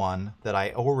another one that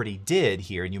I already did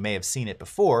here, and you may have seen it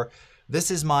before. This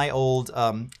is my old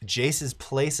Jace's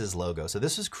Places logo. So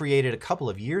this was created a couple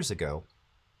of years ago.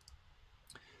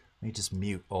 Let me just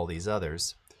mute all these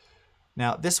others.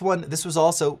 Now, this was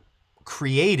also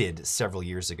created several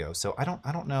years ago. So I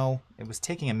don't know. It was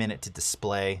taking a minute to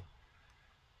display.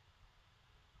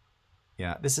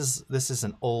 Yeah, this is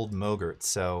an old Mogert.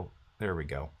 So there we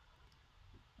go.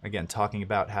 Again, talking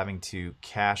about having to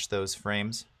cache those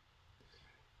frames.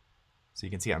 So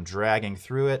you can see I'm dragging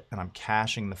through it and I'm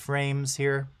caching the frames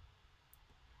here.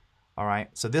 All right,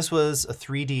 so this was a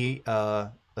 3D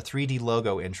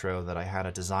logo intro that I had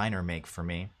a designer make for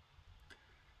me.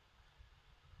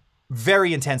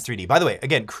 Very intense 3D. By the way,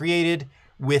 again, created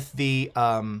with the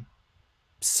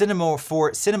Cinema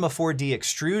 4D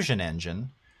extrusion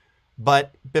engine,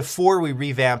 but before we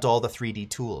revamped all the 3D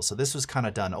tools. So this was kind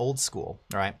of done old school.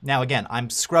 All right. Now, again, I'm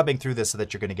scrubbing through this so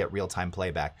that you're going to get real-time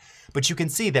playback. But you can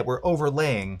see that we're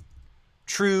overlaying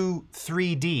true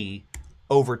 3D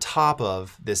over top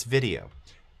of this video.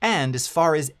 And as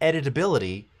far as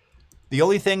editability, the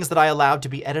only things that I allowed to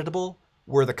be editable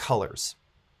were the colors.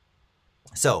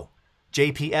 So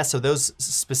JPS, so those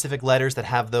specific letters that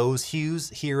have those hues,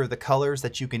 here are the colors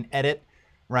that you can edit,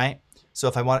 right? So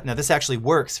if I want, now this actually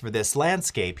works for this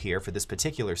landscape here, for this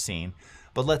particular scene,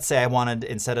 but let's say I wanted,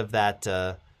 instead of that,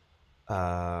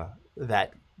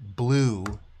 that blue,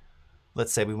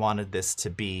 let's say we wanted this to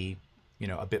be, you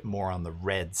know, a bit more on the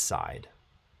red side.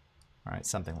 All right,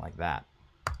 something like that.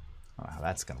 I don't know how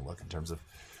that's gonna look in terms of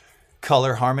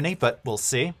color harmony, but we'll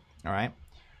see. All right,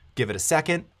 give it a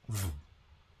second.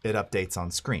 It updates on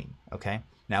screen, okay?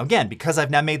 Now again, because I've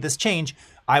now made this change,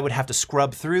 I would have to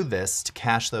scrub through this to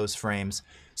cache those frames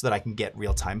so that I can get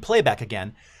real-time playback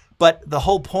again. But the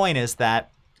whole point is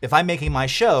that if I'm making my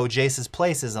show, Jace's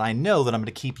Places, and I know that I'm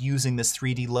gonna keep using this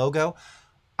 3D logo,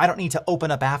 I don't need to open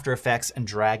up After Effects and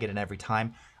drag it in every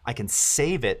time. I can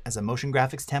save it as a motion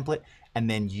graphics template and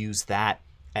then use that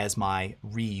as my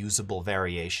reusable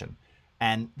variation.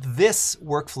 And this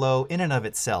workflow in and of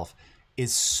itself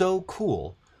is so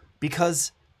cool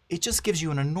because it just gives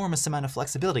you an enormous amount of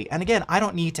flexibility. And again, I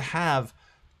don't need to have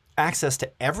access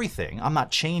to everything. I'm not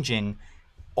changing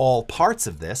all parts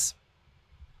of this.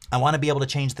 I want to be able to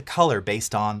change the color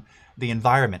based on the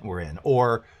environment we're in.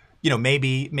 Or, you know,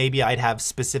 maybe I'd have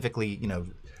specifically, you know,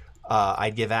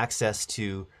 I'd give access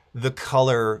to the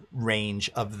color range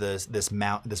of this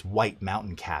white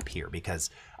mountain cap here, because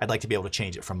I'd like to be able to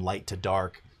change it from light to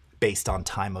dark based on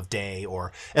time of day.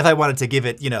 Or if I wanted to give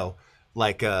it, you know,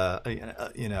 like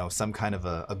you know, some kind of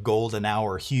a golden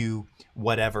hour hue,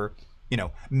 whatever, you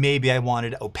know, maybe I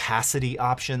wanted opacity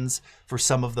options for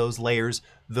some of those layers.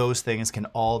 Those things can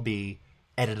all be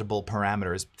editable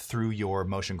parameters through your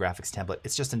motion graphics template.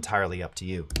 It's just entirely up to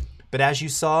you. But as you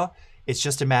saw, it's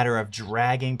just a matter of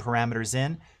dragging parameters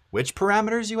in. Which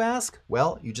parameters, you ask?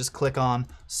 Well, you just click on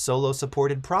Solo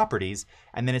Supported Properties,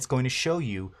 and then it's going to show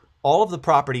you all of the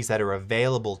properties that are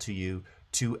available to you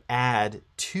to add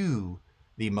to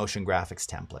the motion graphics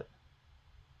template.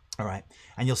 All right,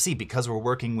 and you'll see, because we're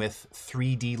working with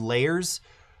 3D layers,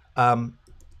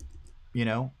 you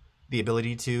know, the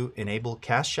ability to enable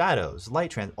cast shadows,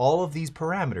 light trans, all of these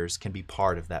parameters can be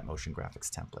part of that motion graphics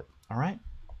template. All right,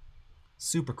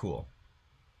 super cool.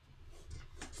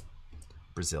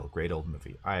 Brazil, great old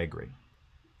movie. I agree.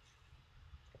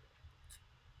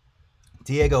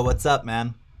 Diego, what's up,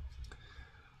 man?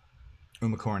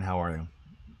 Umacorn, how are you?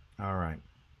 All right.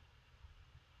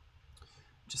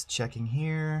 Just checking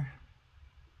here.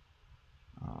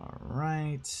 All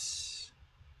right.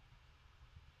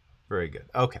 Very good.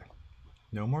 Okay.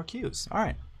 No more cues. All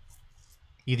right.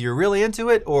 Either you're really into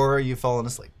it or you've fallen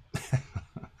asleep.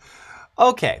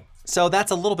 Okay. So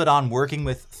that's a little bit on working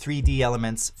with 3D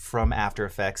elements from After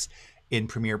Effects in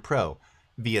Premiere Pro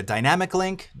via dynamic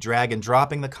link, drag and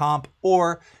dropping the comp,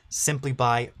 or simply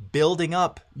by building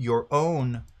up your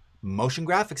own motion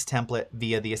graphics template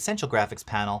via the Essential Graphics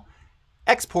panel,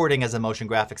 exporting as a motion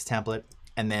graphics template,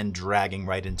 and then dragging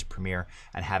right into Premiere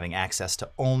and having access to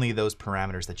only those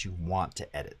parameters that you want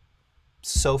to edit.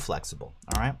 So flexible,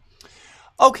 all right?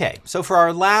 Okay, so for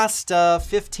our last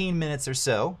 15 minutes or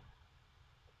so,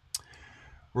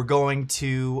 we're going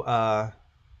to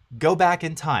go back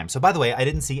in time. So by the way, I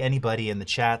didn't see anybody in the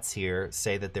chats here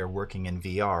say that they're working in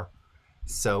VR.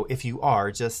 So if you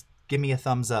are, just give me a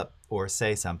thumbs up or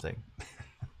say something.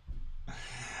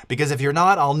 Because if you're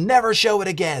not, I'll never show it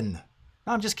again.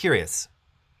 No, I'm just curious.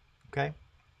 Okay?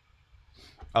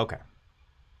 Okay.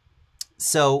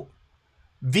 So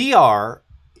VR,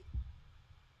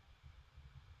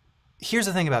 here's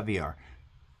the thing about VR.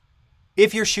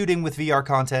 If you're shooting with VR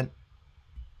content,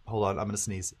 hold on, I'm going to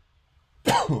sneeze.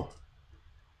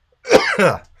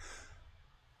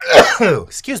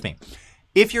 Excuse me.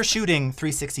 If you're shooting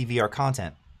 360 VR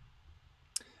content,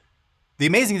 the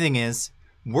amazing thing is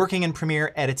working in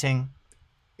Premiere editing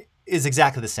is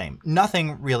exactly the same.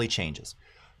 Nothing really changes.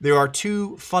 There are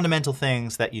two fundamental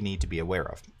things that you need to be aware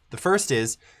of. The first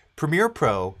is Premiere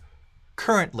Pro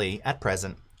currently, at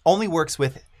present, only works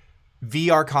with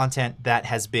VR content that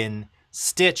has been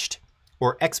stitched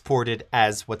or exported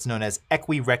as what's known as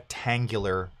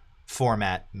equirectangular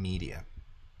format media.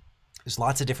 There's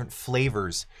lots of different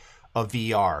flavors of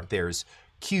VR. There's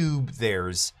cube,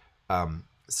 there's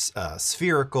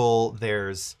spherical,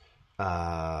 there's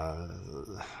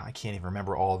I can't even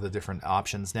remember all the different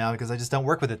options now because I just don't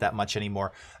work with it that much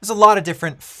anymore. There's a lot of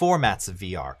different formats of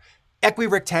VR.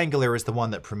 Equirectangular is the one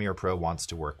that Premiere Pro wants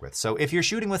to work with. So if you're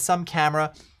shooting with some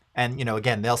camera, and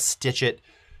again, they'll stitch it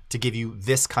to give you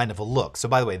this kind of a look. So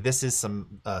by the way, this is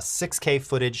some 6K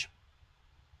footage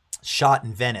shot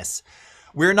in Venice.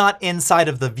 We're not inside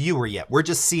of the viewer yet. We're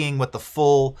just seeing what the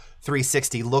full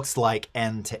 360 looks like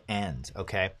end to end,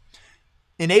 okay?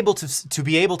 To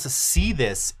be able to see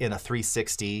this in a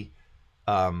 360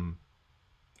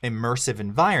 immersive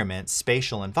environment,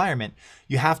 spatial environment,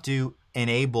 you have to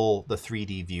enable the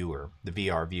 3D viewer, the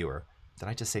VR viewer. Did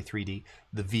I just say 3D?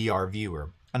 The VR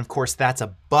viewer. And of course, that's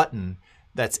a button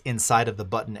that's inside of the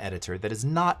button editor that is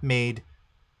not made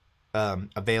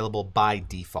available by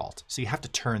default. So you have to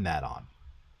turn that on.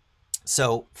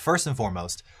 So first and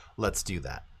foremost, let's do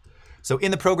that. So in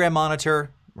the program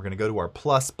monitor, we're going to go to our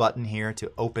plus button here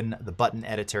to open the button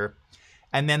editor.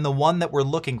 And then the one that we're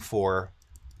looking for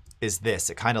is this.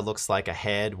 It kind of looks like a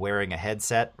head wearing a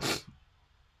headset.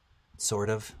 Sort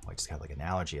of. I just got like an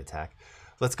allergy attack.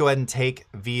 Let's go ahead and take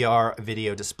VR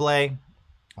video display.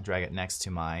 I'll drag it next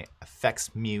to my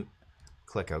effects mute.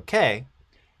 Click OK.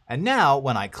 And now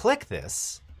when I click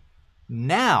this,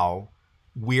 now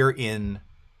we're in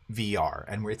VR.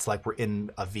 And it's like we're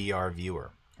in a VR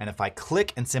viewer. And if I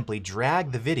click and simply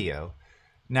drag the video,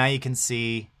 now you can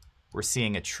see we're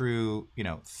seeing a true,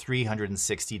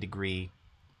 360-degree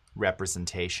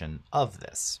representation of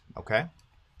this, okay?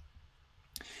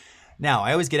 Now,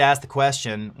 I always get asked the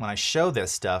question when I show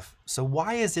this stuff, so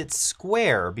why is it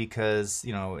square? Because,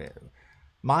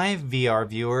 my VR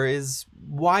viewer is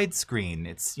widescreen.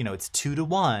 It's, it's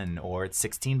 2:1 or it's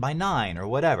 16:9 or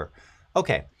whatever.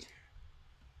 Okay.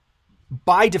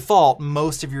 By default,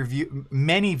 most of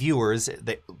many viewers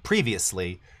that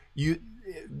previously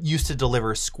used to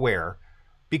deliver square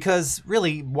because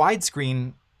really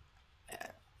widescreen,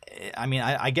 I mean,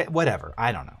 I get whatever.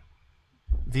 I don't know.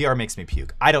 VR makes me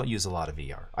puke. I don't use a lot of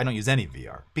VR. I don't use any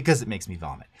VR because it makes me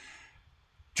vomit.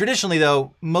 Traditionally,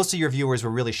 though, most of your viewers were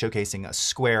really showcasing a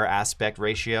square aspect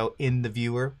ratio in the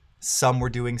viewer. Some were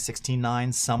doing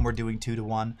 16:9, some were doing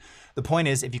 2:1. The point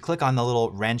is, if you click on the little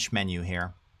wrench menu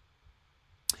here,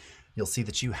 you'll see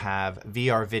that you have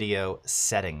VR video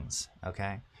settings,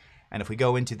 okay? And if we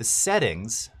go into the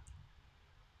settings,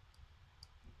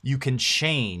 you can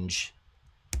change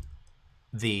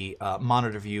the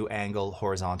monitor view angle,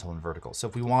 horizontal and vertical. So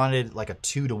if we wanted like a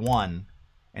 2:1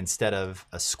 instead of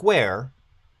a square,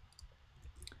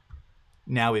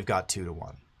 now we've got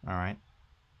 2:1, all right?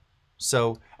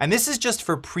 So, and this is just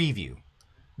for preview.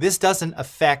 This doesn't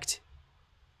affect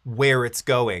where it's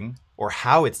going or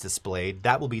how it's displayed.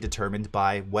 That will be determined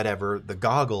by whatever the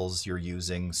goggles you're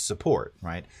using support,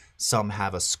 right? Some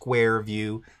have a square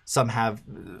view, some have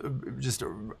just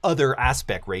other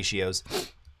aspect ratios.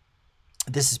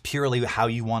 This is purely how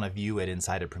you want to view it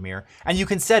inside of Premiere. And you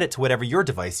can set it to whatever your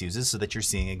device uses so that you're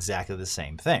seeing exactly the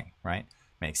same thing, right?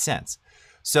 Makes sense.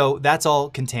 So that's all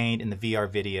contained in the VR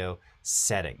video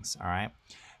settings, all right?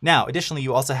 Now, additionally,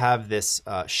 you also have this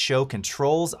show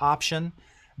controls option.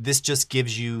 This just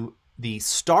gives you the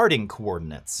starting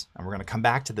coordinates. And we're going to come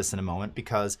back to this in a moment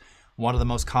because one of the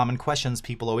most common questions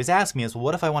people always ask me is, well,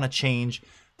 what if I want to change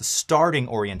the starting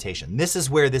orientation? This is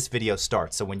where this video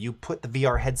starts. So when you put the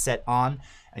VR headset on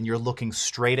and you're looking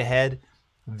straight ahead,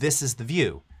 this is the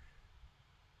view.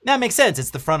 Now, it makes sense.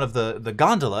 It's the front of the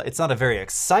gondola. It's not a very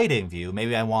exciting view.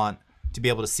 Maybe I want to be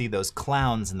able to see those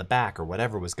clowns in the back or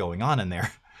whatever was going on in there.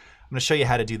 I'm going to show you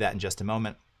how to do that in just a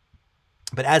moment.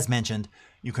 But as mentioned,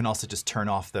 you can also just turn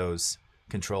off those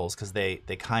controls because they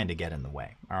kind of get in the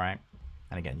way, all right?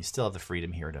 And again, you still have the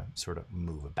freedom here to sort of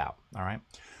move about, all right?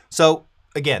 So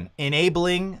again,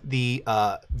 enabling the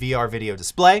VR video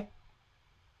display,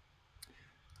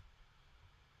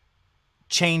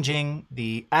 changing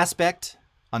the aspect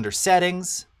under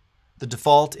settings. The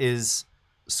default is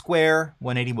square,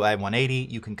 180 by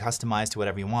 180. You can customize to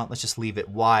whatever you want. Let's just leave it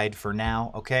wide for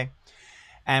now, okay?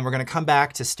 And we're going to come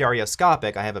back to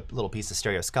stereoscopic. I have a little piece of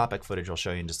stereoscopic footage I'll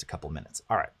show you in just a couple minutes.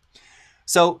 All right.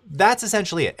 So that's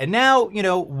essentially it. And now,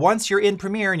 once you're in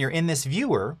Premiere and you're in this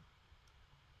viewer,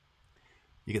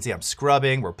 you can see I'm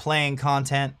scrubbing, we're playing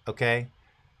content, okay?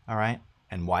 All right.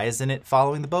 And why isn't it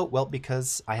following the boat? Well,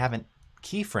 because I haven't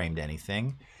keyframed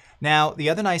anything. Now, the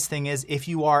other nice thing is if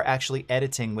you are actually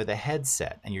editing with a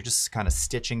headset and you're just kind of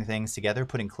stitching things together,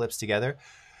 putting clips together,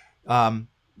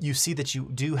 you see that you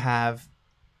do have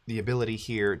the ability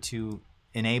here to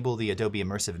enable the Adobe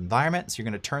Immersive environment. So you're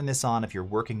going to turn this on if you're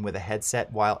working with a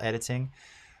headset while editing.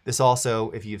 This also,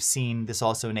 if you've seen, this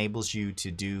also enables you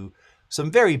to do some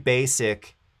very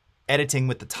basic editing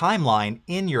with the timeline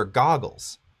in your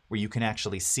goggles, where you can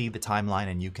actually see the timeline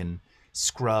and you can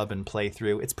scrub and play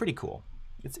through. It's pretty cool.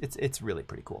 It's really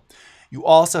pretty cool. You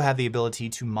also have the ability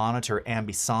to monitor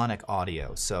ambisonic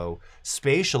audio, so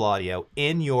spatial audio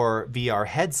in your VR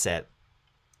headset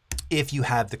if you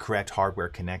have the correct hardware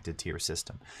connected to your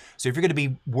system. So if you're going to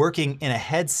be working in a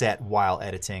headset while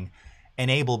editing,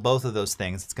 enable both of those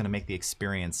things. It's going to make the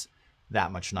experience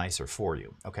that much nicer for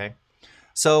you, okay?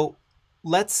 So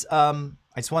let's, I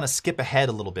just want to skip ahead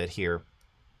a little bit here,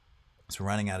 because we're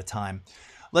running out of time.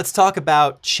 Let's talk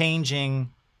about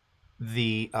changing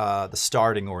the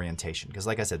starting orientation, because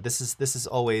like I said, this is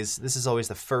always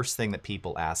the first thing that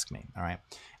people ask me, all right?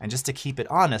 And just to keep it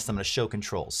honest, I'm going to show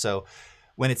controls. So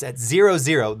when it's at 0,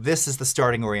 0, this is the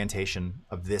starting orientation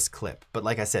of this clip. But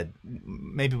like I said,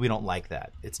 maybe we don't like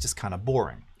that. It's just kind of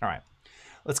boring. All right,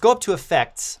 let's go up to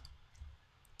Effects.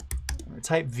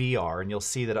 Type VR, and you'll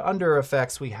see that under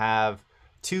Effects we have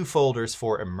 2 folders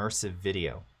for Immersive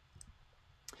Video.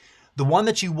 The one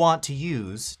that you want to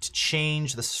use to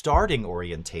change the starting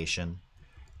orientation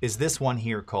is this one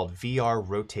here called VR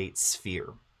Rotate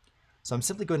Sphere. So I'm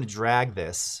simply going to drag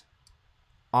this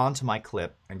onto my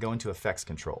clip and go into Effects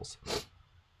Controls.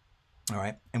 All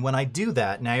right, and when I do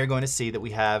that, now you're going to see that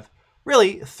we have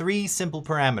really 3 simple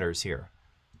parameters here: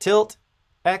 tilt,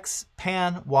 X,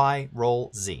 pan, Y,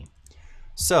 roll, Z.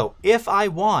 So if I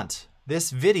want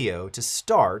this video to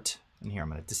start, and here I'm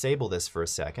going to disable this for a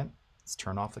second. Let's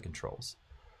turn off the controls.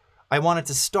 I want it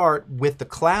to start with the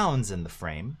clowns in the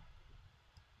frame.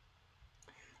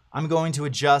 I'm going to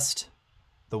adjust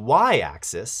the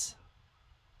Y-axis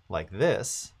like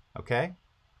this, okay?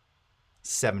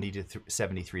 70 to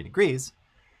 73 degrees.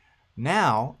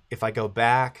 Now, if I go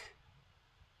back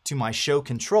to my show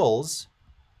controls,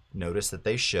 notice that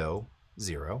they show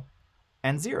 0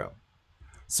 and 0.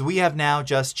 So we have now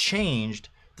just changed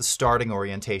the starting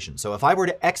orientation. So if I were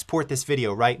to export this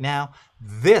video right now,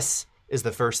 this is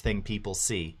the first thing people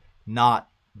see, not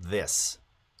this,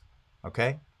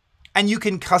 okay? And you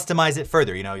can customize it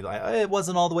further. You know, like, it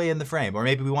wasn't all the way in the frame, or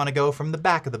maybe we want to go from the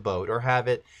back of the boat or have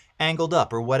it angled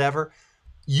up or whatever.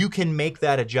 You can make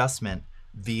that adjustment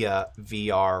via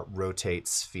VR Rotate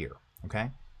Sphere,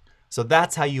 okay? So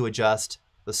that's how you adjust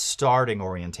the starting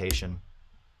orientation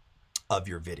of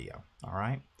your video, all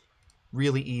right?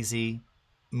 Really easy.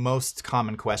 Most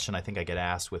common question I think I get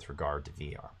asked with regard to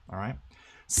VR, all right?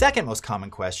 Second most common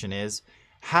question is,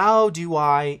 how do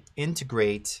I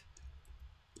integrate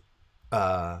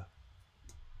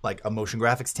like a motion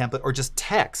graphics template or just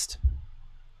text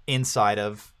inside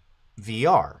of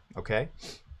VR, okay?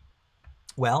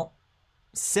 Well,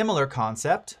 similar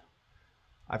concept.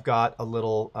 I've got a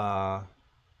little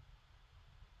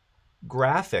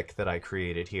graphic that I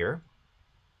created here,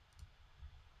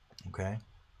 okay?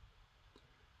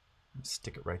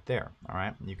 Stick it right there, all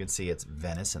right? You can see it's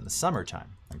Venice in the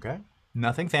summertime, okay?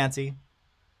 Nothing fancy,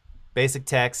 basic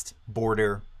text,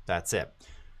 border, that's it.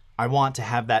 I want to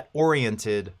have that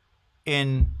oriented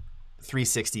in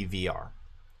 360 VR.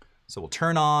 So we'll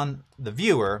turn on the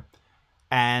viewer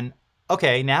and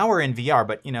okay, now we're in VR,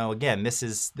 but you know, again, this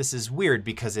is weird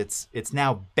because it's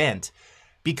now bent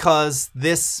because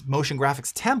this motion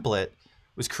graphics template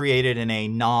was created in a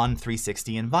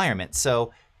non-360 environment.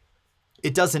 So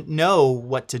it doesn't know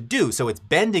what to do. So it's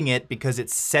bending it because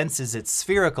it senses it's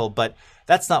spherical, but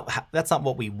that's not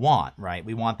what we want, right?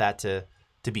 We want that to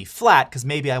be flat because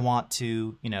maybe I want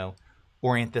to, you know,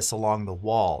 orient this along the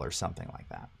wall or something like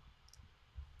that.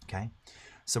 Okay,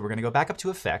 so we're going to go back up to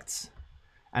Effects.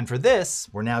 And for this,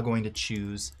 we're now going to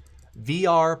choose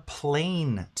VR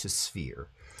Plane to Sphere.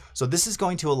 So this is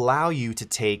going to allow you to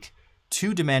take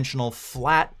two-dimensional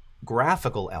flat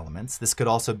graphical elements. This could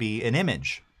also be an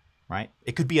image, right?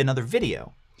 It could be another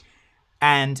video.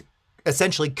 And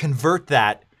essentially convert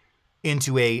that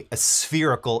into a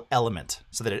spherical element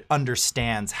so that it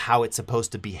understands how it's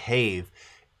supposed to behave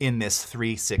in this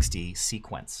 360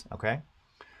 sequence, okay?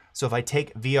 So if I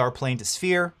take VR Plane to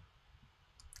Sphere,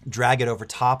 drag it over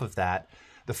top of that,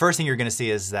 the first thing you're going to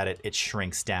see is that it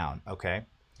shrinks down, okay?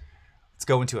 Let's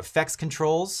go into Effects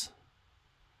Controls,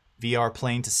 VR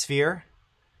Plane to Sphere,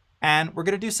 and we're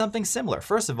going to do something similar.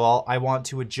 First of all, I want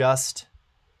to adjust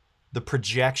the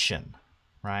projection,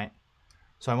 right?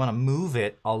 So I want to move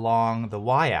it along the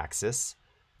y-axis,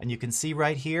 and you can see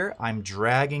right here, I'm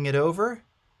dragging it over,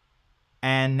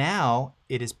 and now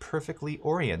it is perfectly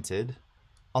oriented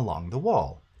along the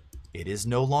wall. It is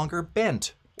no longer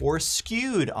bent or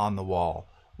skewed on the wall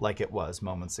like it was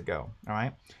moments ago, all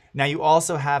right? Now you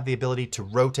also have the ability to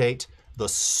rotate the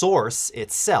source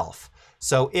itself.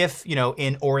 So if, you know,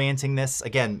 in orienting this,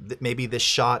 again, maybe this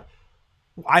shot,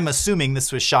 I'm assuming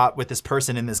this was shot with this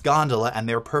person in this gondola and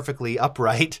they're perfectly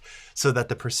upright so that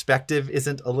the perspective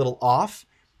isn't a little off.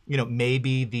 You know,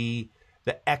 maybe the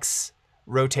X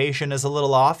rotation is a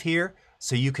little off here.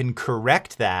 So you can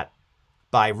correct that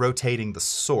by rotating the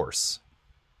source.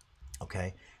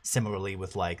 Okay. Similarly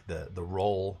with like the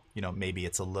roll, you know, maybe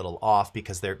it's a little off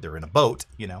because they're in a boat,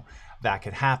 you know, that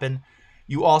could happen.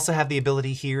 You also have the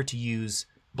ability here to use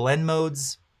blend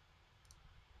modes.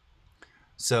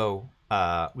 So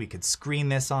we could screen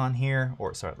this on here,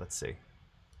 or sorry, let's see.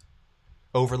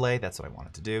 Overlay, that's what I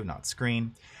wanted to do, not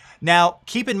screen. Now,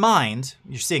 keep in mind,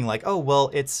 you're seeing like, oh, well,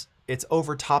 it's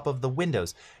over top of the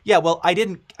windows. Yeah, well, I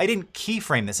didn't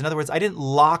keyframe this. In other words, I didn't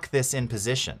lock this in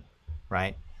position,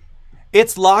 right?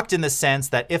 It's locked in the sense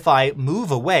that if I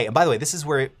move away, and by the way, this is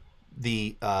where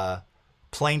the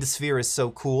plane to sphere is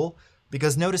so cool,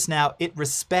 because notice now it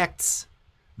respects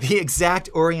the exact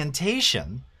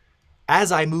orientation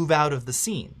as I move out of the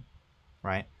scene,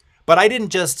 right? But I didn't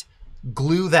just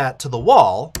glue that to the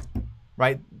wall,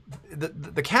 right?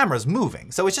 The camera's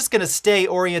moving. So it's just gonna stay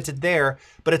oriented there,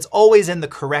 but it's always in the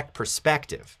correct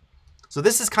perspective. So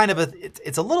this is kind of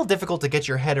it's a little difficult to get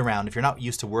your head around if you're not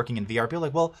used to working in VR. People are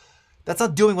like, well, that's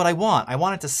not doing what I want. I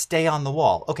want it to stay on the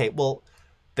wall. Okay, well,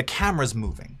 the camera's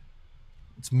moving.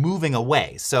 It's moving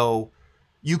away. So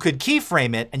you could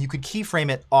keyframe it and you could keyframe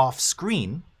it off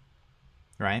screen,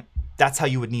 right? That's how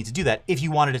you would need to do that if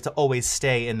you wanted it to always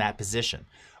stay in that position.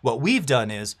 What we've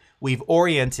done is we've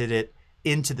oriented it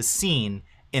into the scene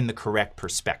in the correct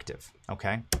perspective,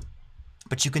 okay?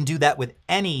 But you can do that with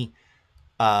any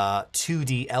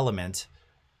 2D element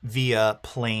via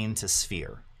plane to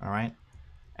sphere, all right?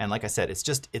 And like I said,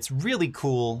 it's really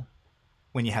cool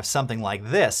when you have something like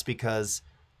this because,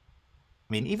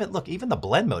 I mean, even the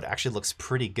blend mode actually looks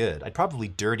pretty good. I'd probably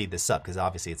dirty this up because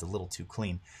obviously it's a little too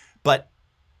clean, but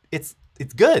it's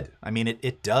good. I mean,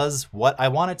 it does what I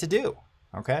want it to do,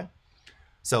 okay?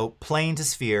 So plane to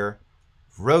sphere,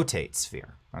 rotate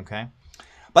sphere, okay?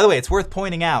 By the way, it's worth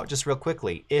pointing out just real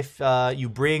quickly, if you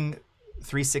bring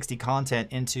 360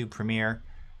 content into Premiere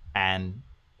and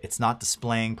it's not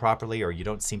displaying properly or you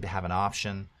don't seem to have an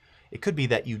option, it could be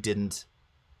that you didn't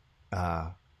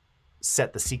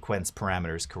set the sequence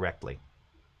parameters correctly.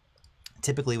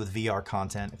 Typically with VR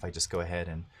content, if I just go ahead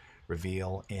and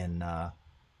reveal in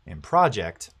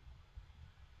Project,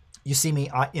 you see me,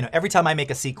 you know, every time I make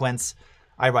a sequence,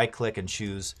 I right click and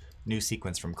choose new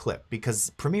sequence from clip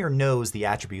because Premiere knows the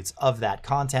attributes of that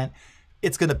content.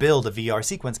 It's going to build a VR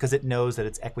sequence because it knows that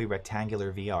it's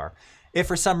equirectangular VR. If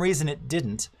for some reason it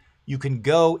didn't, you can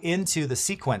go into the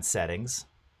sequence settings.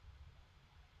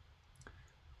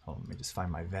 Oh, let me just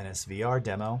find my Venice VR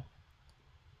demo.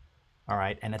 All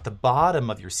right, and at the bottom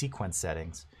of your sequence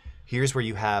settings, here's where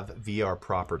you have VR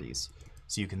properties.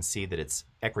 So you can see that it's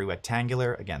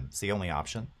equirectangular. Again, it's the only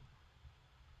option.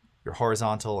 Your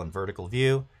horizontal and vertical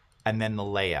view, and then the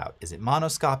layout. Is it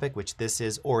monoscopic, which this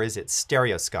is, or is it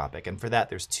stereoscopic? And for that,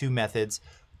 there's two methods,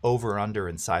 over, under,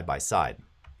 and side by side.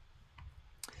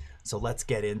 So let's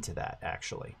get into that,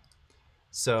 actually.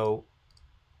 So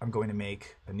I'm going to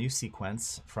make a new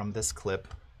sequence from this clip,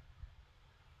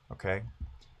 okay?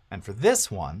 And for this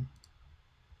one,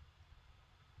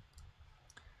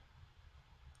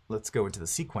 let's go into the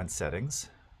sequence settings.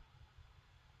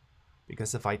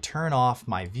 Because if I turn off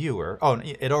my viewer, oh,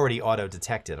 it already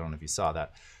auto-detected. I don't know if you saw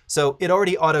that. So it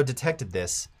already auto-detected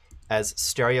this as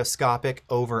stereoscopic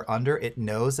over under. It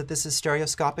knows that this is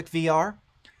stereoscopic VR.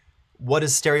 What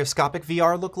does stereoscopic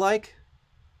VR look like?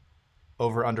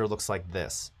 Over under looks like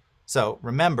this. So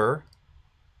remember,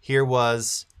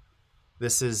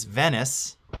 this is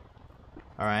Venice,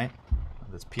 all right?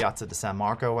 That's Piazza di San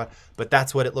Marco, but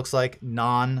that's what it looks like,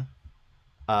 non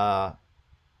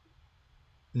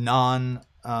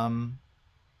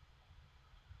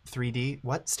 3D,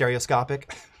 what?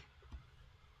 Stereoscopic.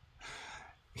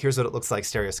 Here's what it looks like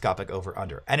stereoscopic over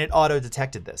under. And it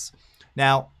auto-detected this.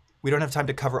 Now, we don't have time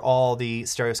to cover all the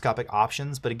stereoscopic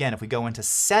options, but again, if we go into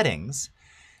settings,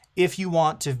 if you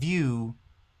want to view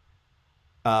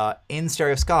in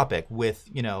stereoscopic with,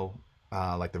 you know,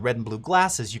 like the red and blue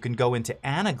glasses, you can go into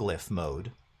anaglyph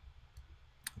mode,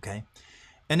 okay?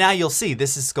 And now you'll see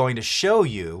this is going to show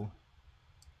you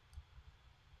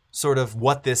sort of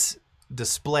what this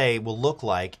display will look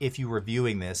like if you were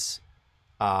viewing this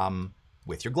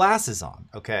with your glasses on,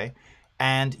 okay?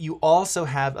 And you also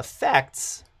have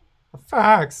effects.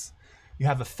 You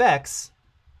have effects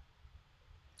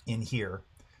in here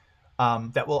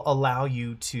that will allow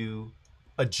you to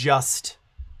adjust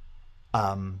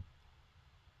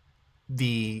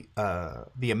the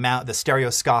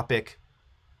stereoscopic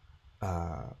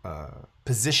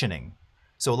positioning.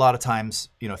 So a lot of times,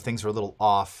 you know, things are a little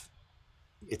off.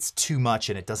 It's too much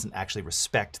and it doesn't actually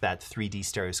respect that 3D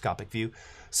stereoscopic view.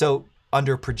 So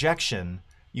under projection,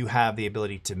 you have the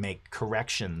ability to make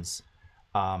corrections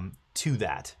to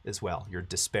that as well. Your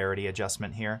disparity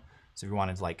adjustment here. So if you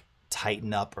wanted to like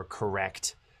tighten up or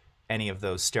correct any of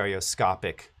those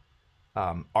stereoscopic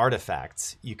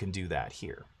artifacts, you can do that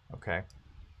here, okay?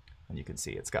 And you can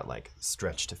see it's got like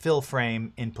stretch to fill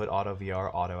frame, input auto VR,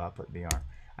 auto output VR,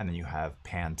 and then you have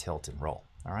pan, tilt, and roll,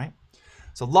 all right?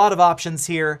 So a lot of options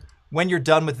here. When you're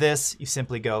done with this, you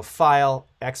simply go File,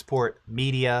 Export,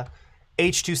 Media.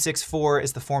 H.264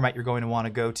 is the format you're going to want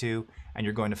to go to, and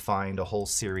you're going to find a whole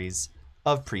series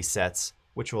of presets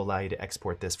which will allow you to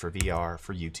export this for VR,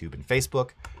 for YouTube, and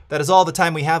Facebook. That is all the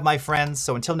time we have, my friends.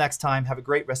 So until next time, have a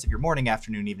great rest of your morning,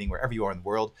 afternoon, evening, wherever you are in the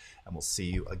world, and we'll see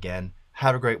you again.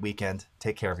 Have a great weekend.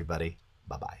 Take care, everybody.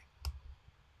 Bye-bye.